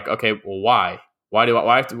 And you're like, okay, well, why? Why do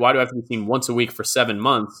I have to be seen once a week for 7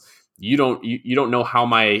 months? You don't know how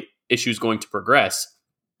my issue is going to progress,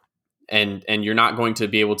 and you're not going to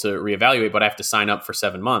be able to reevaluate, but I have to sign up for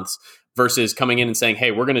 7 months versus coming in and saying,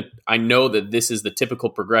 hey, I know that this is the typical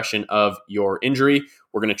progression of your injury.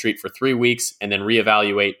 We're going to treat for 3 weeks and then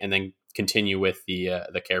reevaluate and then continue with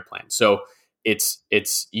the care plan. So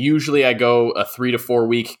it's usually I go a 3 to 4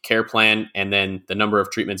 week care plan and then the number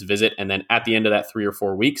of treatments visit. And then at the end of that 3 or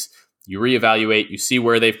 4 weeks, you reevaluate, you see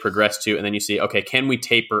where they've progressed to, and then you see, okay, can we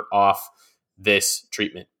taper off this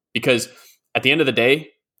treatment? Because at the end of the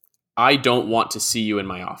day, I don't want to see you in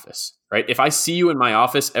my office, right? If I see you in my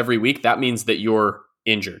office every week, that means that you're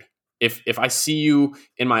injured. If I see you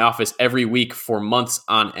in my office every week for months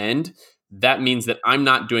on end, that means that I'm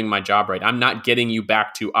not doing my job right. I'm not getting you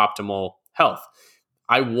back to optimal health.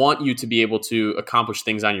 I want you to be able to accomplish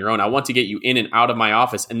things on your own. I want to get you in and out of my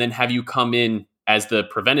office and then have you come in as the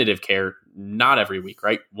preventative care, not every week,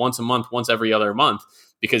 right? Once a month, once every other month,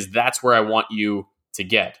 because that's where I want you to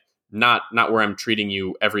get, not where I'm treating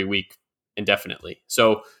you every week indefinitely.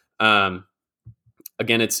 So,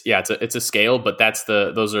 again, it's a scale, but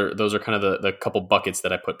those are kind of the couple buckets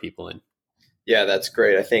that I put people in. Yeah, that's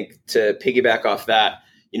great. I think to piggyback off that,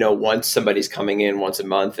 once somebody's coming in once a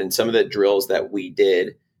month and some of the drills that we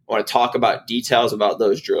did, I want to talk about details about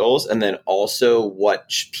those drills and then also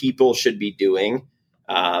what people should be doing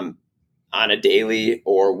on a daily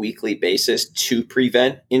or weekly basis to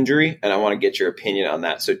prevent injury. And I want to get your opinion on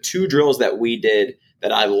that. So 2 drills that we did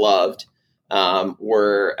that I loved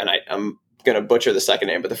were, and I'm going to butcher the second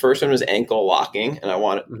name, but the first one was ankle locking. And I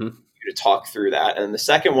want you to talk through that. And the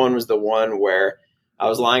second one was the one where I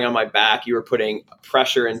was lying on my back. You were putting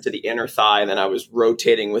pressure into the inner thigh, and then I was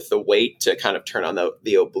rotating with the weight to kind of turn on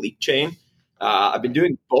the oblique chain. I've been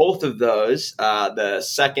doing both of those.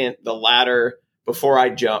 The latter before I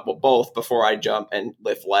jump, both before I jump and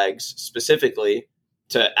lift legs, specifically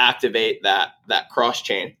to activate that cross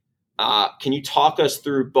chain. Can you talk us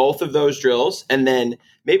through both of those drills, and then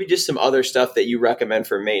maybe just some other stuff that you recommend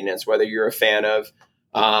for maintenance, whether you're a fan of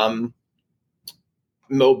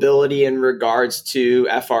mobility in regards to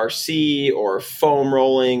FRC or foam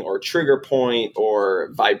rolling or trigger point or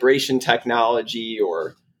vibration technology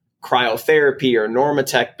or cryotherapy or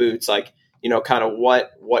Normatec boots, kind of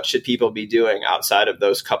what should people be doing outside of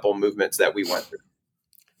those couple movements that we went through?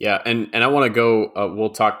 Yeah. And I want to go, we'll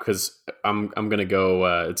talk because I'm going to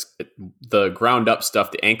go, the ground up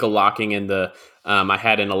stuff, the ankle locking and I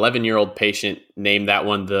had an 11-year-old patient name that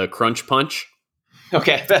one, the crunch punch.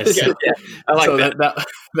 Okay. That's good. Yeah, I like that.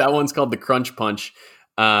 That one's called the crunch punch.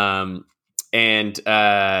 But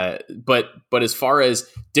as far as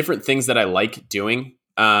different things that I like doing,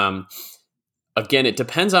 again, it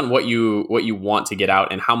depends on what you want to get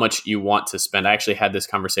out and how much you want to spend. I actually had this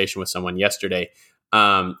conversation with someone yesterday.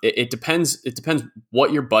 It depends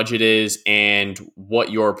what your budget is and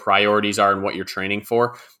what your priorities are and what you're training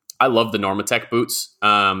for. I love the Normatec boots.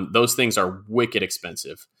 Those things are wicked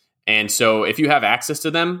expensive. And so if you have access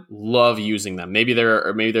to them, love using them. Maybe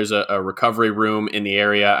there's a recovery room in the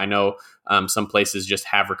area. I know some places just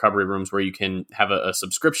have recovery rooms where you can have a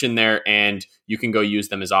subscription there and you can go use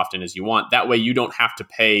them as often as you want. That way you don't have to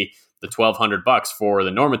pay the $1,200 for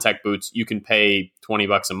the Normatec boots. You can pay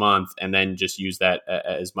 $20 a month and then just use that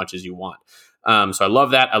as much as you want. So I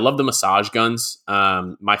love that. I love the massage guns.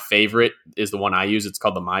 My favorite is the one I use. It's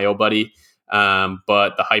called the Myo Buddy.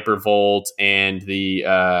 But the Hypervolt and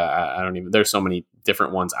there's so many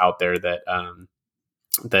different ones out there that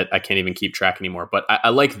I can't even keep track anymore. But I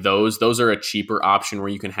like those. Those are a cheaper option where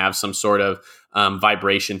you can have some sort of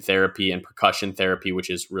vibration therapy and percussion therapy, which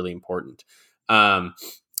is really important.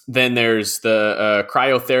 Then there's the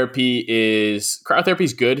cryotherapy. Cryotherapy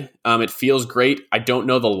is good. It feels great. I don't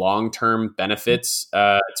know the long-term benefits.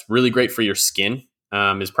 It's really great for your skin.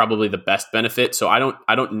 Is probably the best benefit. So I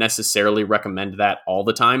don't necessarily recommend that all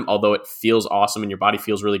the time, although it feels awesome and your body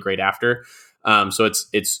feels really great after. So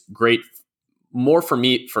it's great more for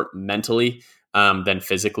me for mentally than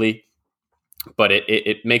physically, but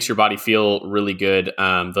it makes your body feel really good.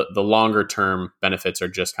 The longer term benefits are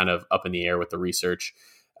just kind of up in the air with the research.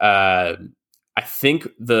 I think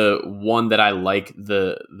the one that I like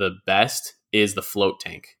the best is the float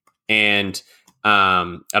tank. And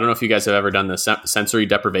I don't know if you guys have ever done the sensory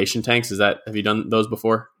deprivation tanks. Have you done those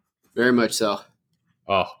before? Very much so.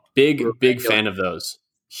 Oh, big fan of those.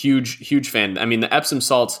 Huge fan. I mean, the Epsom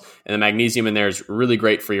salts and the magnesium in there is really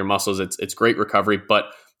great for your muscles. It's great recovery, but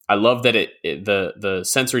I love that the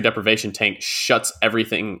sensory deprivation tank shuts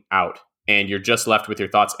everything out and you're just left with your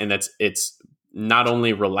thoughts. And it's not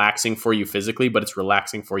only relaxing for you physically, but it's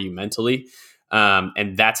relaxing for you mentally.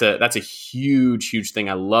 And that's a huge thing.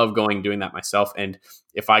 I love doing that myself. And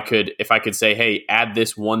if I could say, hey, add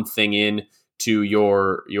this one thing in to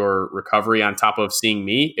your recovery on top of seeing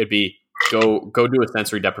me, it'd be go do a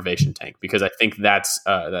sensory deprivation tank, because I think that's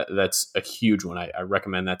a huge one. I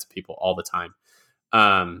recommend that to people all the time.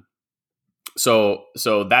 So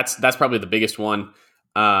that's probably the biggest one.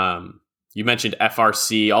 You mentioned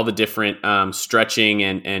FRC, all the different stretching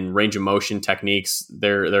and range of motion techniques.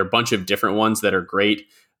 There are a bunch of different ones that are great.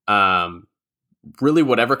 Really,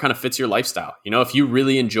 whatever kind of fits your lifestyle. If you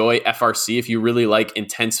really enjoy FRC, if you really like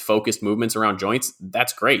intense, focused movements around joints,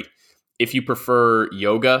 that's great. If you prefer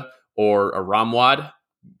yoga or a Ramwad,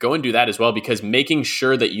 go and do that as well, because making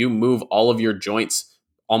sure that you move all of your joints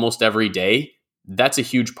almost every day, that's a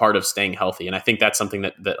huge part of staying healthy. And I think that's something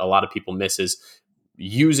that a lot of people miss, is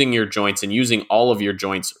using your joints, and using all of your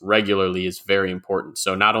joints regularly is very important.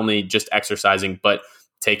 So not only just exercising, but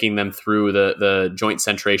taking them through the joint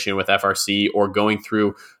centration with FRC, or going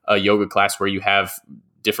through a yoga class where you have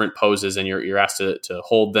different poses and you're asked to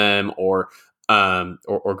hold them, or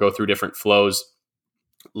go through different flows.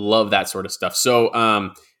 Love that sort of stuff.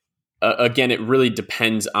 So again, it really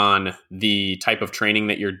depends on the type of training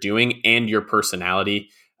that you're doing, and your personality,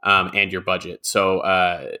 and your budget. So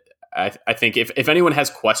I think if anyone has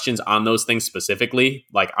questions on those things specifically,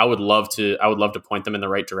 like I would love to point them in the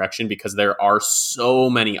right direction, because there are so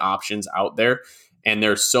many options out there, and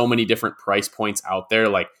there's so many different price points out there.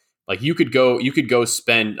 Like you could go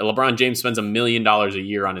spend, LeBron James spends $1 million a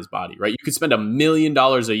year on his body, right? You could spend $1 million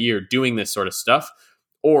a year doing this sort of stuff,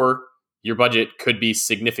 or your budget could be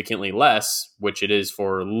significantly less, which it is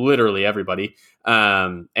for literally everybody.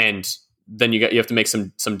 And then you have to make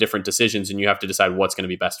some different decisions, and you have to decide what's going to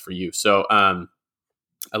be best for you. So I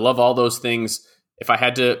love all those things. If I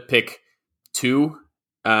had to pick two,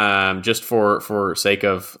 just for sake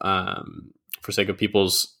of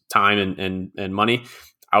people's time and money,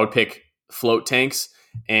 I would pick float tanks,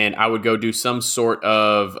 and I would go do some sort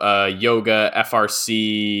of yoga,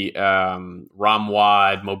 FRC,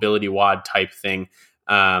 Ramwad, mobility wad type thing.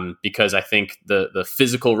 Because I think the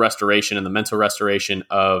physical restoration and the mental restoration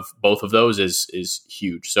of both of those is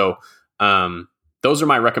huge. So those are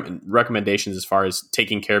my recommendations as far as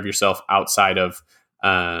taking care of yourself outside of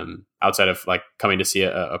like coming to see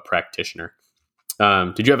a practitioner.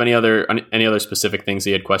 Did you have any other specific things that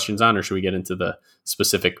you had questions on, or should we get into the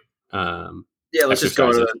specific? Let's just go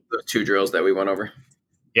into the two drills that we went over.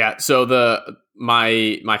 Yeah. So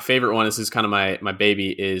my favorite one, this is kind of my baby,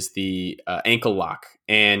 is the ankle lock.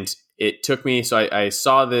 And it took me, so I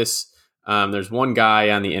saw this, there's one guy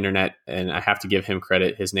on the internet, and I have to give him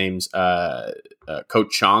credit. His name's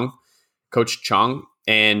Coach Chong,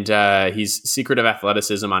 and he's Secret of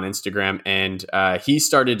Athleticism on Instagram. And he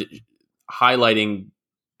started highlighting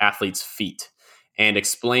athletes' feet and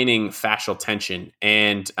explaining fascial tension.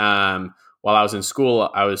 And while I was in school,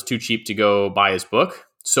 I was too cheap to go buy his book.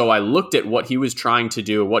 So I looked at what he was trying to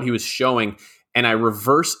do, what he was showing, and I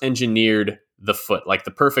reverse engineered the foot, like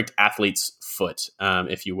the perfect athlete's foot,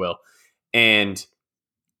 if you will. And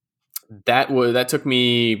that took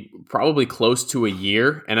me probably close to a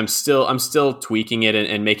year, and I'm still tweaking it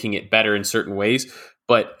and making it better in certain ways.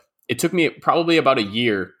 But it took me probably about a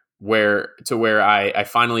year where I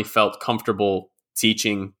finally felt comfortable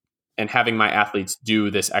teaching and having my athletes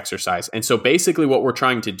do this exercise. And so basically what we're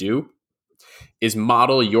trying to do is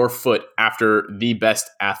model your foot after the best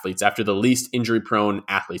athletes, after the least injury prone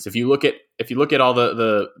athletes. If you look at all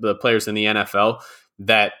the players in the NFL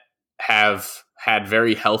that have had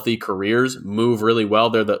very healthy careers, move really well,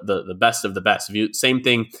 they're the best of the best. Same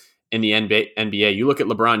thing in the NBA. You look at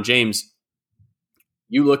LeBron James,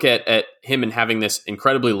 you look at him and having this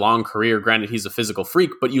incredibly long career. Granted, he's a physical freak,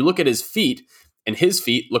 but you look at his feet, and his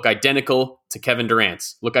feet look identical to Kevin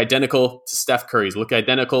Durant's, look identical to Steph Curry's, look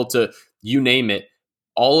identical to you name it.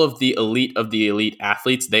 All of the elite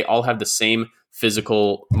athletes, they all have the same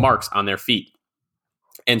physical marks on their feet.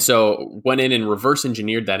 And so went in and reverse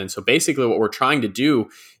engineered that. And so basically what we're trying to do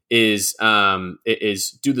is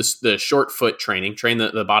do the short foot training, train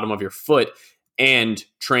the bottom of your foot, and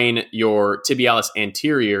train your tibialis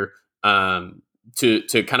anterior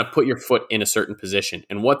to kind of put your foot in a certain position.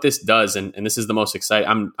 And what this does, and this is the most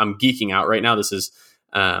exciting, I'm geeking out right now. This is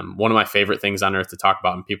one of my favorite things on earth to talk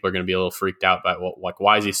about, and people are going to be a little freaked out by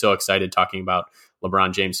why is he so excited talking about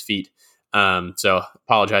LeBron James' feet? So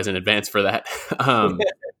apologize in advance for that.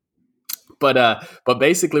 But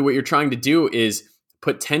basically what you're trying to do is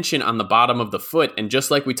put tension on the bottom of the foot. And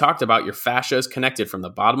just like we talked about, your fascia is connected from the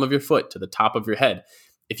bottom of your foot to the top of your head.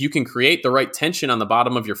 If you can create the right tension on the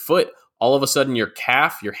bottom of your foot, all of a sudden your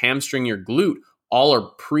calf, your hamstring, your glute, all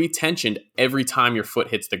are pre-tensioned every time your foot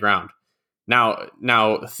hits the ground. Now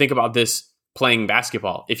think about this playing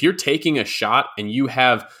basketball. If you're taking a shot and you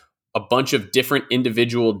have a bunch of different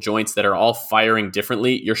individual joints that are all firing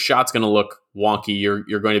differently, your shot's going to look wonky.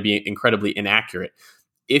 You're going to be incredibly inaccurate.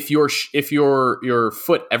 If your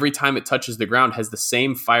foot every time it touches the ground has the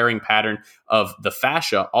same firing pattern of the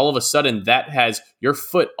fascia, all of a sudden that has your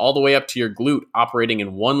foot all the way up to your glute operating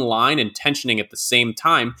in one line and tensioning at the same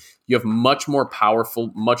time. You have much more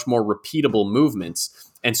powerful, much more repeatable movements.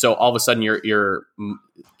 And so all of a sudden you're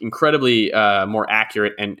incredibly more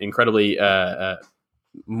accurate and incredibly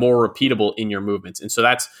more repeatable in your movements. And so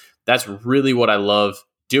that's really what I love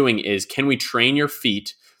doing is, can we train your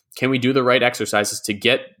feet? Can we do the right exercises to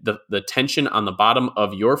get the tension on the bottom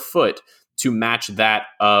of your foot to match that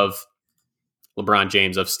of LeBron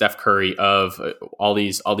James, of Steph Curry, of all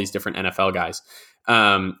these different NFL guys?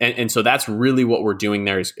 And so that's really what we're doing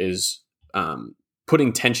there is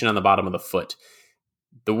putting tension on the bottom of the foot.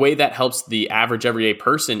 The way that helps the average everyday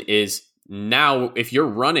person is, now if you're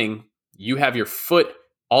running, you have your foot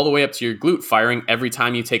all the way up to your glute firing every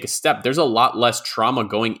time you take a step. There's a lot less trauma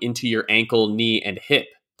going into your ankle, knee, and hip.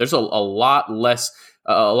 There's a lot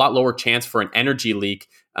lower chance for an energy leak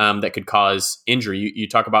that could cause injury. You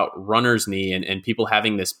talk about runner's knee and people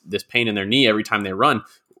having this pain in their knee every time they run.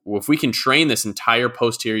 If we can train this entire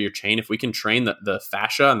posterior chain, if we can train the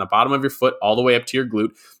fascia on the bottom of your foot all the way up to your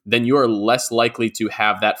glute, then you are less likely to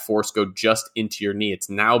have that force go just into your knee. It's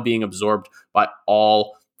now being absorbed by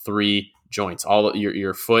all three joints, all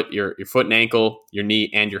your foot, your foot and ankle, your knee,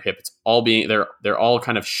 and your hip. It's all they're all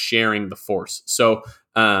kind of sharing the force. So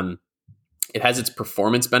it has its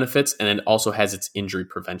performance benefits, and it also has its injury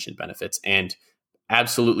prevention benefits. And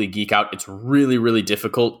absolutely geek out. It's really, really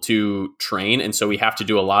difficult to train. And so we have to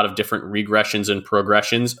do a lot of different regressions and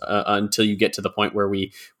progressions until you get to the point where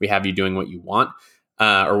we have you doing what you want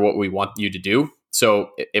or what we want you to do.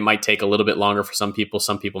 So it might take a little bit longer for some people.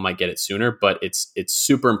 Some people might get it sooner, but it's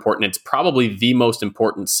super important. It's probably the most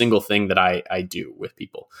important single thing that I do with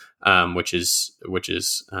people, which is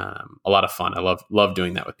a lot of fun. I love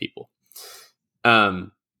doing that with people.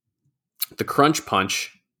 The crunch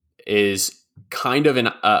punch is kind of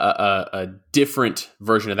a different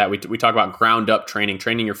version of that. We talk about ground up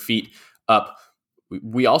training your feet up.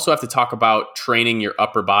 We also have to talk about training your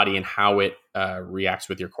upper body and how it reacts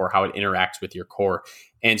with your core, how it interacts with your core.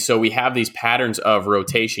 And so we have these patterns of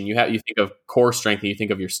rotation. You think of core strength and you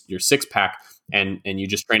think of your six pack and you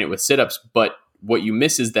just train it with sit-ups, but what you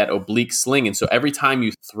miss is that oblique sling. And so every time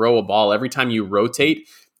you throw a ball, every time you rotate,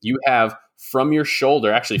 you have from your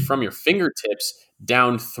shoulder, actually from your fingertips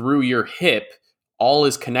down through your hip, all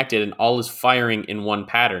is connected and all is firing in one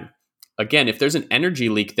pattern. Again, if there's an energy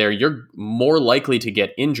leak there, you're more likely to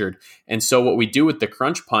get injured. And so what we do with the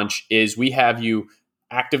crunch punch is we have you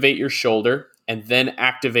activate your shoulder and then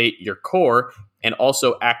activate your core and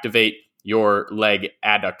also activate your leg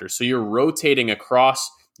adductor. So you're rotating across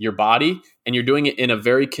your body and you're doing it in a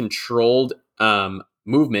very controlled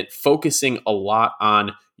movement, focusing a lot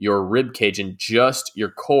on your rib cage and just your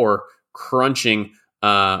core crunching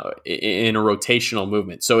in a rotational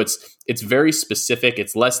movement. So it's very specific.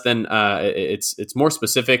 It's less than it's more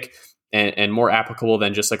specific and more applicable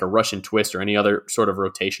than just like a Russian twist or any other sort of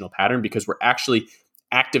rotational pattern, because we're actually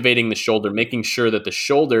activating the shoulder, making sure that the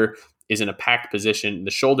shoulder is in a packed position.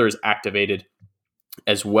 The shoulder is activated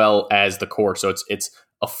as well as the core. So it's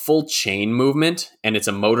a full chain movement and it's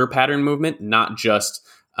a motor pattern movement, not just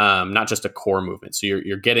a core movement. So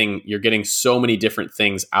you're getting so many different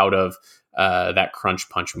things out of that crunch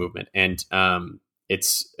punch movement. And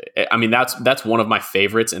that's one of my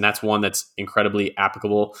favorites. And that's one that's incredibly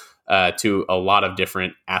applicable to a lot of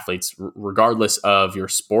different athletes, regardless of your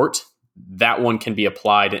sport. That one can be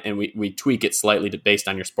applied, and we tweak it slightly based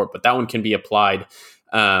on your sport, but that one can be applied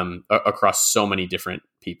across so many different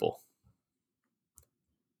people.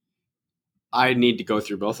 I need to go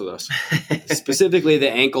through both of those. Specifically the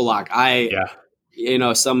ankle lock.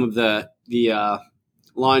 Some of the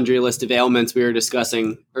laundry list of ailments we were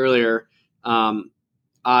discussing earlier.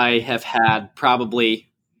 I have had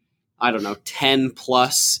probably, 10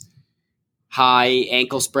 plus high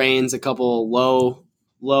ankle sprains, a couple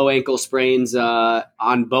low ankle sprains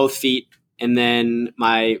on both feet. And then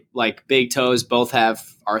my big toes both have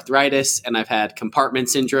arthritis, and I've had compartment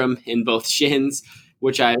syndrome in both shins,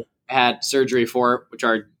 which I had surgery for, which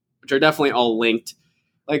are definitely all linked.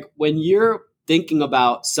 Like when you're thinking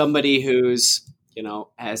about somebody who's,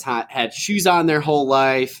 has had shoes on their whole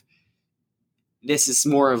life, this is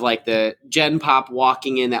more of like the gen pop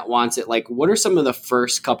walking in that wants it. Like, what are some of the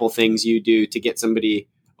first couple things you do to get somebody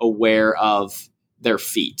aware of their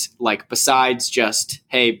feet? Like besides just,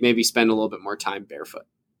 hey, maybe spend a little bit more time barefoot.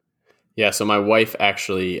 Yeah. So my wife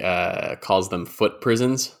actually calls them foot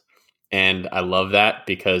prisons. And I love that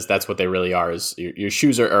because that's what they really are. Is your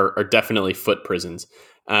shoes are definitely foot prisons.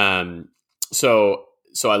 So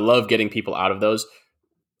I love getting people out of those.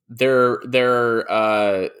 There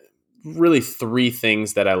are really three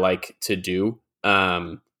things that I like to do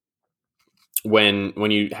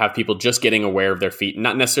when you have people just getting aware of their feet,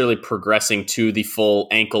 not necessarily progressing to the full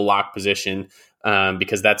ankle lock position,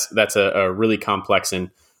 because that's a really complex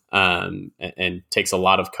and takes a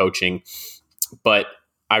lot of coaching. But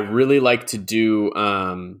I really like to do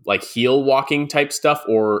like heel walking type stuff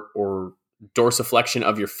or dorsiflexion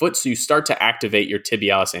of your foot. So you start to activate your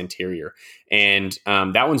tibialis anterior. And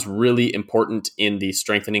that one's really important in the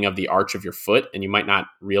strengthening of the arch of your foot. And you might not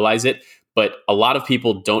realize it, but a lot of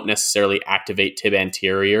people don't necessarily activate tib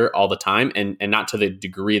anterior all the time and not to the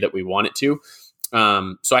degree that we want it to.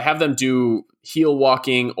 So I have them do heel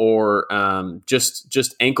walking or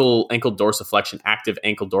just ankle dorsiflexion, active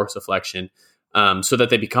ankle dorsiflexion, so that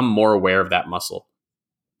they become more aware of that muscle,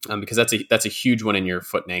 because that's a huge one in your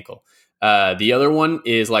foot and ankle. The other one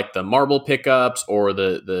is like the marble pickups or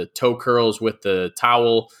the toe curls with the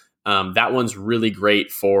towel. That one's really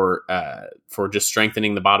great for just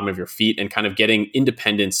strengthening the bottom of your feet and kind of getting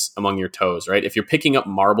independence among your toes, right? If you're picking up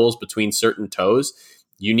marbles between certain toes,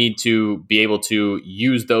 you need to be able to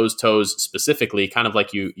use those toes specifically, kind of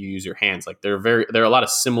like you use your hands. Like there are a lot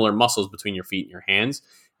of similar muscles between your feet and your hands,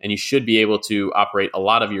 and you should be able to operate a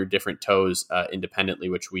lot of your different toes independently,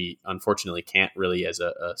 which we unfortunately can't really as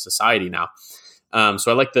a society now.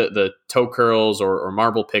 So I like the toe curls or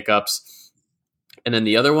marble pickups. And then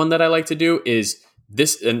the other one that I like to do is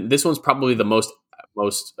this, and this one's probably the most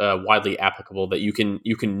widely applicable, that you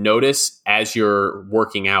can notice as you're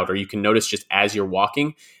working out, or you can notice just as you're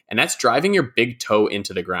walking, and that's driving your big toe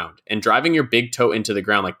into the ground. And driving your big toe into the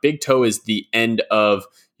ground, like big toe is the end of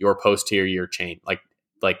your posterior chain, like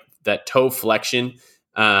that toe flexion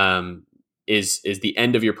is the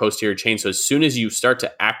end of your posterior chain. So as soon as you start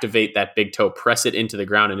to activate that big toe, press it into the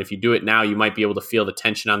ground. And if you do it now, you might be able to feel the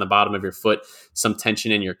tension on the bottom of your foot, some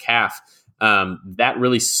tension in your calf. That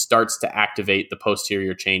really starts to activate the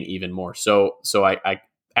posterior chain even more. So I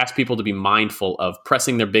ask people to be mindful of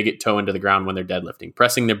pressing their big toe into the ground when they're deadlifting,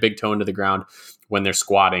 pressing their big toe into the ground when they're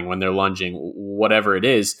squatting, when they're lunging, whatever it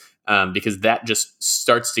is, because that just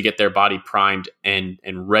starts to get their body primed and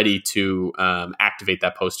ready to activate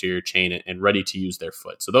that posterior chain and ready to use their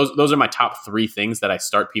foot. So those are my top three things that I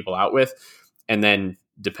start people out with. And then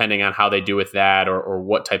depending on how they do with that or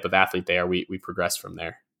what type of athlete they are, we progress from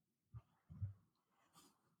there.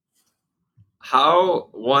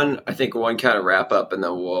 I think one kind of wrap up and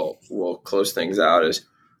then we'll close things out is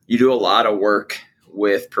you do a lot of work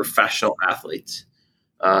with professional athletes.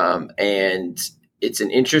 And it's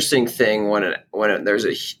an interesting thing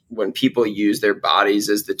when people use their bodies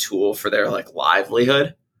as the tool for their like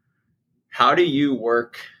livelihood. How do you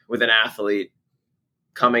work with an athlete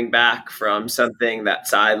coming back from something that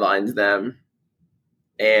sidelines them?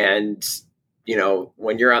 And, you know,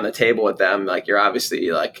 when you're on the table with them, like you're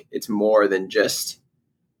obviously like, it's more than just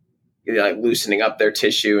like loosening up their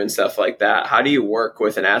tissue and stuff like that. How do you work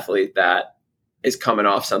with an athlete that is coming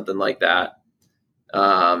off something like that?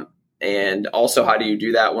 And also, how do you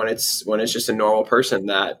do that when it's just a normal person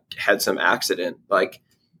that had some accident? Like,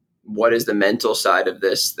 what is the mental side of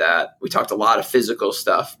this? That we talked a lot of physical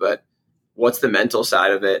stuff, but what's the mental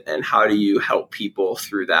side of it? And how do you help people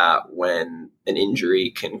through that when an injury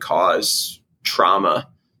can cause trauma,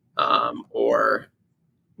 or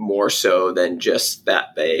more so than just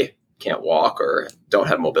that they can't walk or don't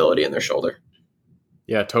have mobility in their shoulder?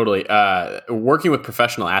 Yeah, totally. Working with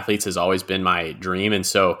professional athletes has always been my dream. And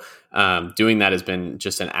so doing that has been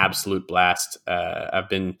just an absolute blast. I've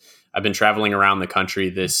been traveling around the country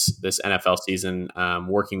this NFL season,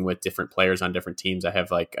 working with different players on different teams. I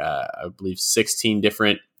have I believe 16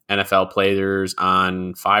 different NFL players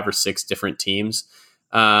on 5 or 6 different teams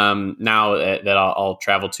now that I'll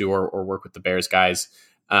travel to or work with the Bears guys.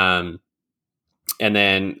 And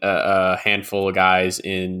then a handful of guys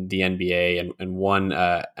in the NBA and one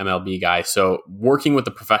MLB guy. So working with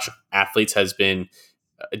the professional athletes has been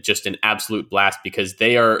just an absolute blast because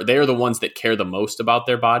they are the ones that care the most about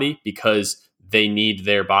their body because they need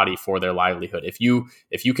their body for their livelihood. If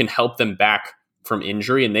you can help them back from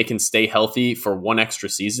injury and they can stay healthy for one extra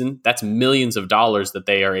season, that's millions of dollars that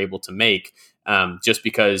they are able to make just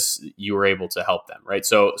because you were able to help them, right?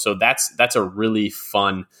 So that's a really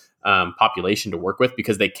fun population to work with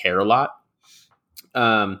because they care a lot.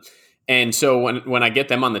 And so when I get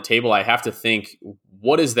them on the table, I have to think,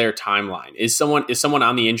 what is their timeline? Is someone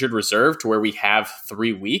on the injured reserve to where we have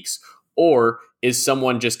 3 weeks, or is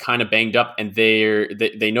someone just kind of banged up and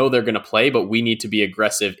they know they're going to play, but we need to be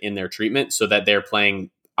aggressive in their treatment so that they're playing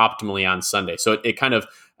optimally on Sunday? So it kind of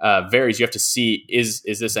varies. You have to see, is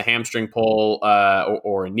this a hamstring pull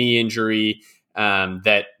or a knee injury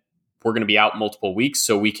that we're going to be out multiple weeks,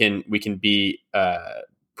 so we can be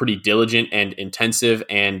pretty diligent and intensive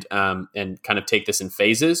and kind of take this in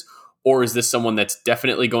phases? Or is this someone that's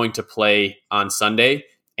definitely going to play on Sunday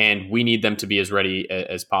and we need them to be as ready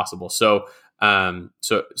as possible? So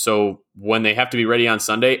when they have to be ready on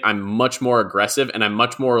Sunday, I'm much more aggressive and I'm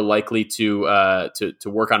much more likely to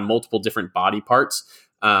work on multiple different body parts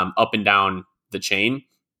up and down the chain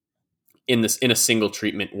in a single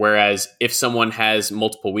treatment. Whereas if someone has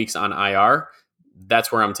multiple weeks on IR,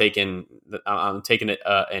 that's where I'm taking it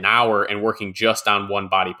an hour and working just on one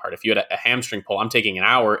body part. If you had a hamstring pull, I'm taking an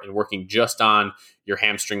hour and working just on your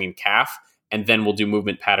hamstring and calf, and then we'll do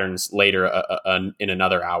movement patterns later in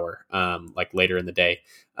another hour, like later in the day.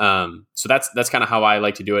 So that's kind of how I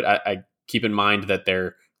like to do it. I keep in mind that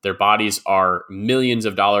their bodies are millions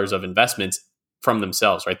of dollars of investments from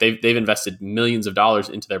themselves, right? They've invested millions of dollars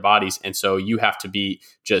into their bodies, and so you have to be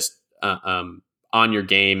just on your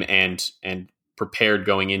game and prepared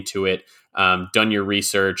going into it, done your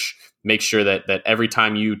research, make sure that every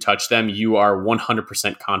time you touch them, you are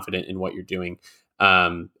 100% confident in what you're doing,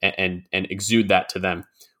 and exude that to them.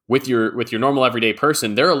 With your normal everyday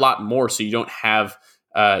person, they're a lot more, so you don't have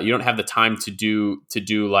the time to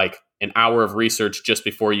do like an hour of research just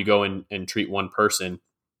before you go and treat one person,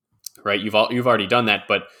 right? You've already done that,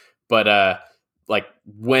 but like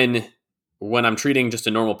when I'm treating just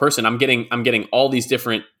a normal person, I'm getting all these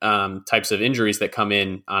different types of injuries that come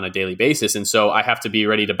in on a daily basis. And so I have to be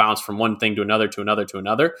ready to bounce from one thing to another, to another, to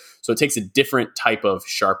another. So it takes a different type of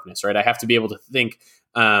sharpness, right? I have to be able to think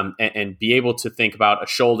and be able to think about a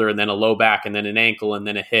shoulder and then a low back and then an ankle and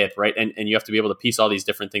then a hip, right? And you have to be able to piece all these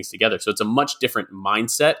different things together. So it's a much different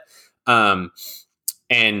mindset.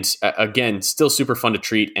 And again, still super fun to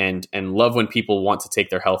treat and love when people want to take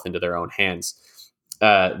their health into their own hands.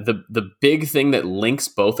 The big thing that links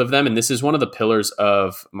both of them, and this is one of the pillars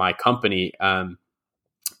of my company,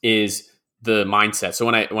 is the mindset. So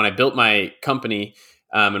when I built my company,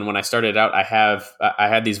 and when I started out, I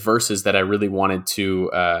had these verses that I really wanted to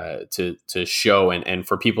show and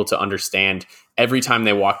for people to understand every time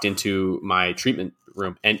they walked into my treatment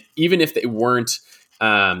room. And even if they weren't,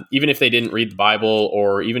 even if they didn't read the Bible,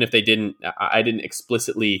 or even if I didn't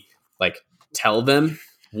explicitly like tell them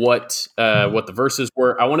what the verses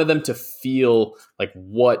were, I wanted them to feel like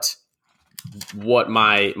what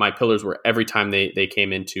my pillars were every time they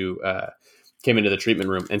came into the treatment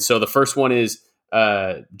room. And so the first one is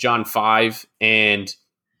John 5, and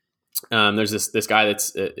there's this guy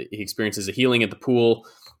that's he experiences a healing at the pool,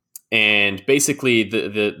 and basically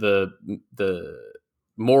the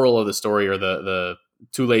moral of the story, or the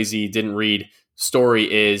too lazy didn't read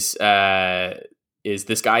story, is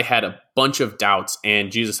this guy had a bunch of doubts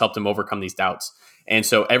and Jesus helped him overcome these doubts. And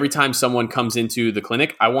so every time someone comes into the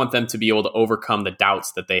clinic, I want them to be able to overcome the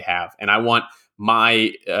doubts that they have. And I want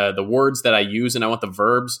the words that I use, and I want the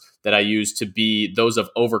verbs that I use to be those of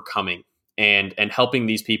overcoming and helping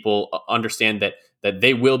these people understand that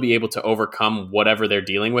they will be able to overcome whatever they're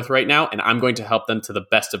dealing with right now. And I'm going to help them to the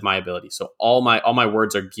best of my ability. So all my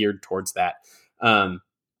words are geared towards that.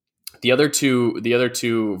 The other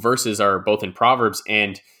two verses are both in Proverbs,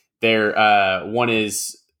 and they're one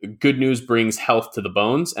is good news brings health to the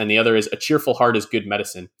bones, and the other is a cheerful heart is good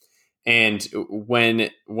medicine. And when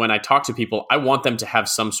I talk to people, I want them to have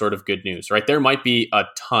some sort of good news, right? There might be a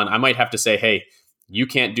ton. I might have to say, hey, you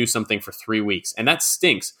can't do something for 3 weeks, and that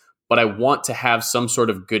stinks. But I want to have some sort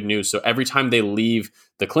of good news. So every time they leave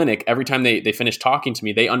the clinic, every time they finish talking to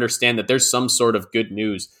me, they understand that there's some sort of good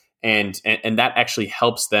news. And that actually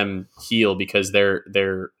helps them heal, because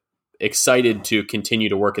they're excited to continue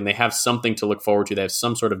to work and they have something to look forward to. They have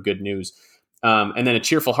some sort of good news. And then a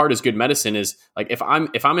cheerful heart is good medicine is like, if I'm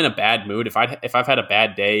in a bad mood, if I've had a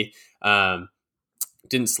bad day,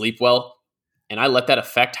 didn't sleep well, and I let that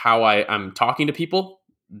affect how I'm talking to people,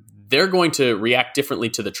 they're going to react differently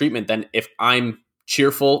to the treatment than if I'm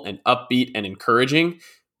cheerful and upbeat and encouraging,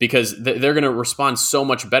 because they're going to respond so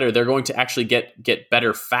much better. They're going to actually get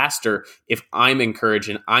better faster if I'm encouraged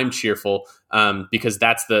and I'm cheerful, because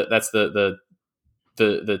that's the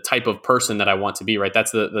type of person that I want to be, right?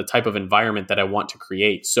 That's the type of environment that I want to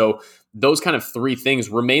create. So those kind of three things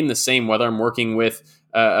remain the same, whether I'm working with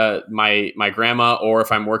my grandma or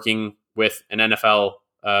if I'm working with an NFL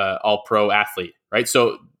all-pro athlete, right?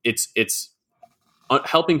 So it's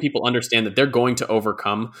helping people understand that they're going to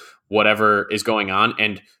overcome whatever is going on,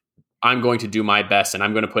 and I'm going to do my best, and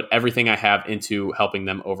I'm going to put everything I have into helping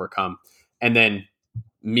them overcome. And then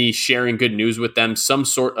me sharing good news with them, some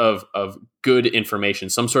sort of good information,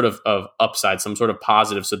 some sort of upside, some sort of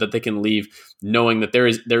positive, so that they can leave knowing that there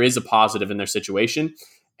is a positive in their situation.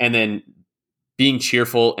 And then being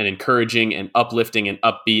cheerful and encouraging and uplifting and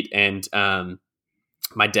upbeat. And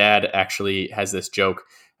my dad actually has this joke.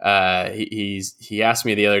 He asked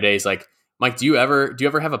me the other day, he's like, Mike, do you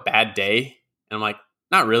ever have a bad day? And I'm like,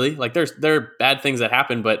 not really. Like there are bad things that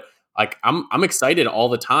happen, but like I'm excited all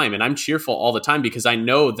the time and I'm cheerful all the time, because I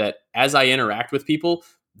know that as I interact with people,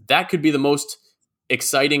 that could be the most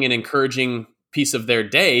exciting and encouraging piece of their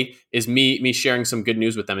day, is me sharing some good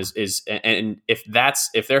news with them, and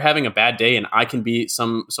if they're having a bad day and I can be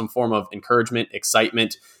some form of encouragement,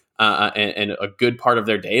 excitement, and a good part of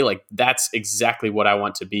their day, like that's exactly what I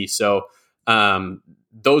want to be. So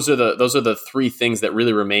those are the three things that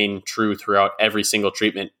really remain true throughout every single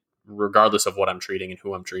treatment, regardless of what I'm treating and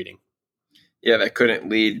who I'm treating. Yeah, that couldn't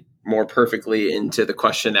lead more perfectly into the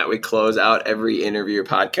question that we close out every interview or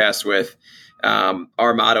podcast with.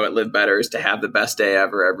 Our motto at Live Better is to have the best day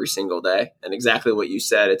ever every single day. And exactly what you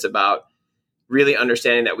said, it's about really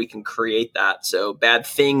understanding that we can create that. So bad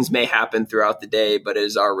things may happen throughout the day, but it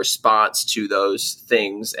is our response to those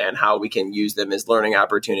things and how we can use them as learning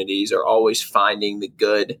opportunities, or always finding the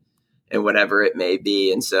good in whatever it may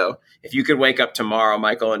be. And so if you could wake up tomorrow,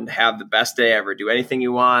 Michael, and have the best day ever, do anything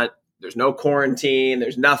you want, there's no quarantine,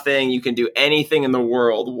 there's nothing, you can do anything in the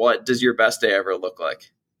world, what does your best day ever look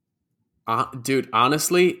like? Dude,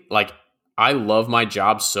 honestly, like I love my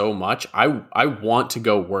job so much. I want to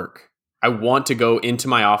go work. I want to go into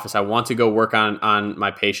my office. I want to go work on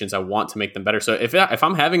my patients. I want to make them better. So if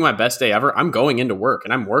I'm having my best day ever, I'm going into work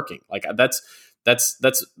and I'm working. Like that's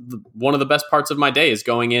one of the best parts of my day, is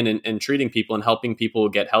going in and treating people and helping people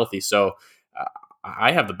get healthy. So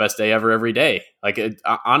I have the best day ever every day. Like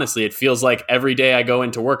honestly, it feels like every day I go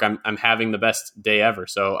into work, I'm having the best day ever.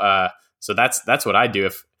 So that's what I do.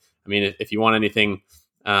 If you want anything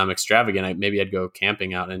extravagant, maybe I'd go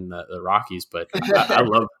camping out in the Rockies, but I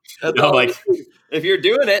love if you're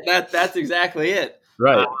doing it, that's exactly it.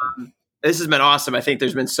 Right. This has been awesome. I think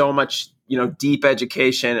there's been so much, deep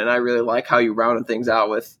education, and I really like how you rounded things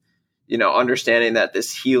out with, understanding that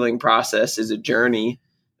this healing process is a journey.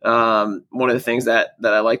 One of the things that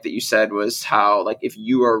I like that you said was how, like, if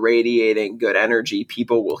you are radiating good energy,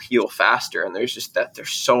 people will heal faster. And there's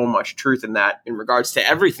so much truth in that in regards to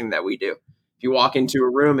everything that we do. If you walk into a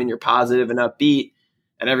room and you're positive and upbeat,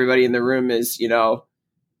 and everybody in the room is,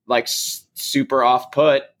 like super off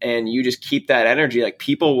put, and you just keep that energy, like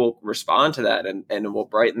people will respond to that and it will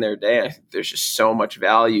brighten their day. I think there's just so much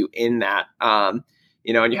value in that, and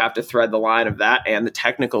you have to thread the line of that and the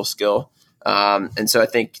technical skill. And so I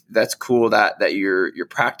think that's cool that you're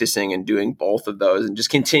practicing and doing both of those, and just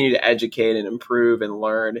continue to educate and improve and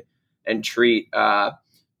learn and treat.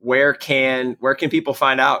 Where can people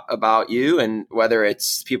find out about you, and whether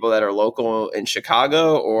it's people that are local in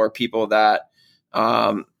Chicago or people that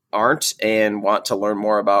aren't and want to learn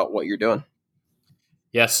more about what you're doing?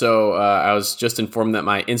 Yeah. So I was just informed that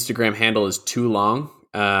my Instagram handle is too long,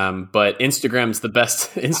 but Instagram's the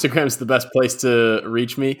best place to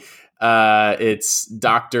reach me. It's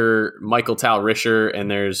Dr. Michael Tal Risher,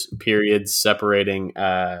 and there's periods separating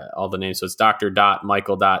all the names. So it's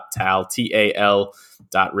dr.michael.tal,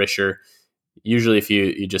 TAL.Risher. Usually if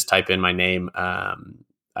you just type in my name,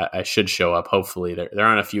 I should show up. Hopefully there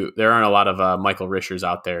aren't a lot of Michael Rishers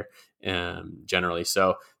out there generally.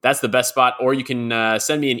 So that's the best spot. Or you can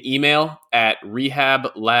send me an email at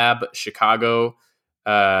rehablabchicago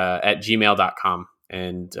at gmail.com.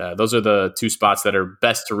 And those are the two spots that are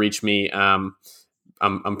best to reach me. I'm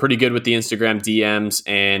pretty good with the Instagram DMs,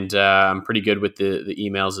 and I'm pretty good with the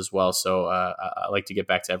emails as well. So I like to get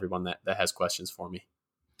back to everyone that has questions for me.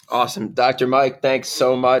 Awesome. Dr. Mike, thanks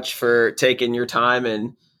so much for taking your time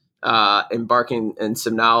and embarking in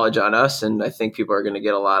some knowledge on us. And I think people are going to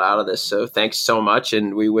get a lot out of this. So thanks so much,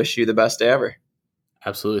 and we wish you the best day ever.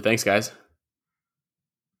 Absolutely. Thanks, guys.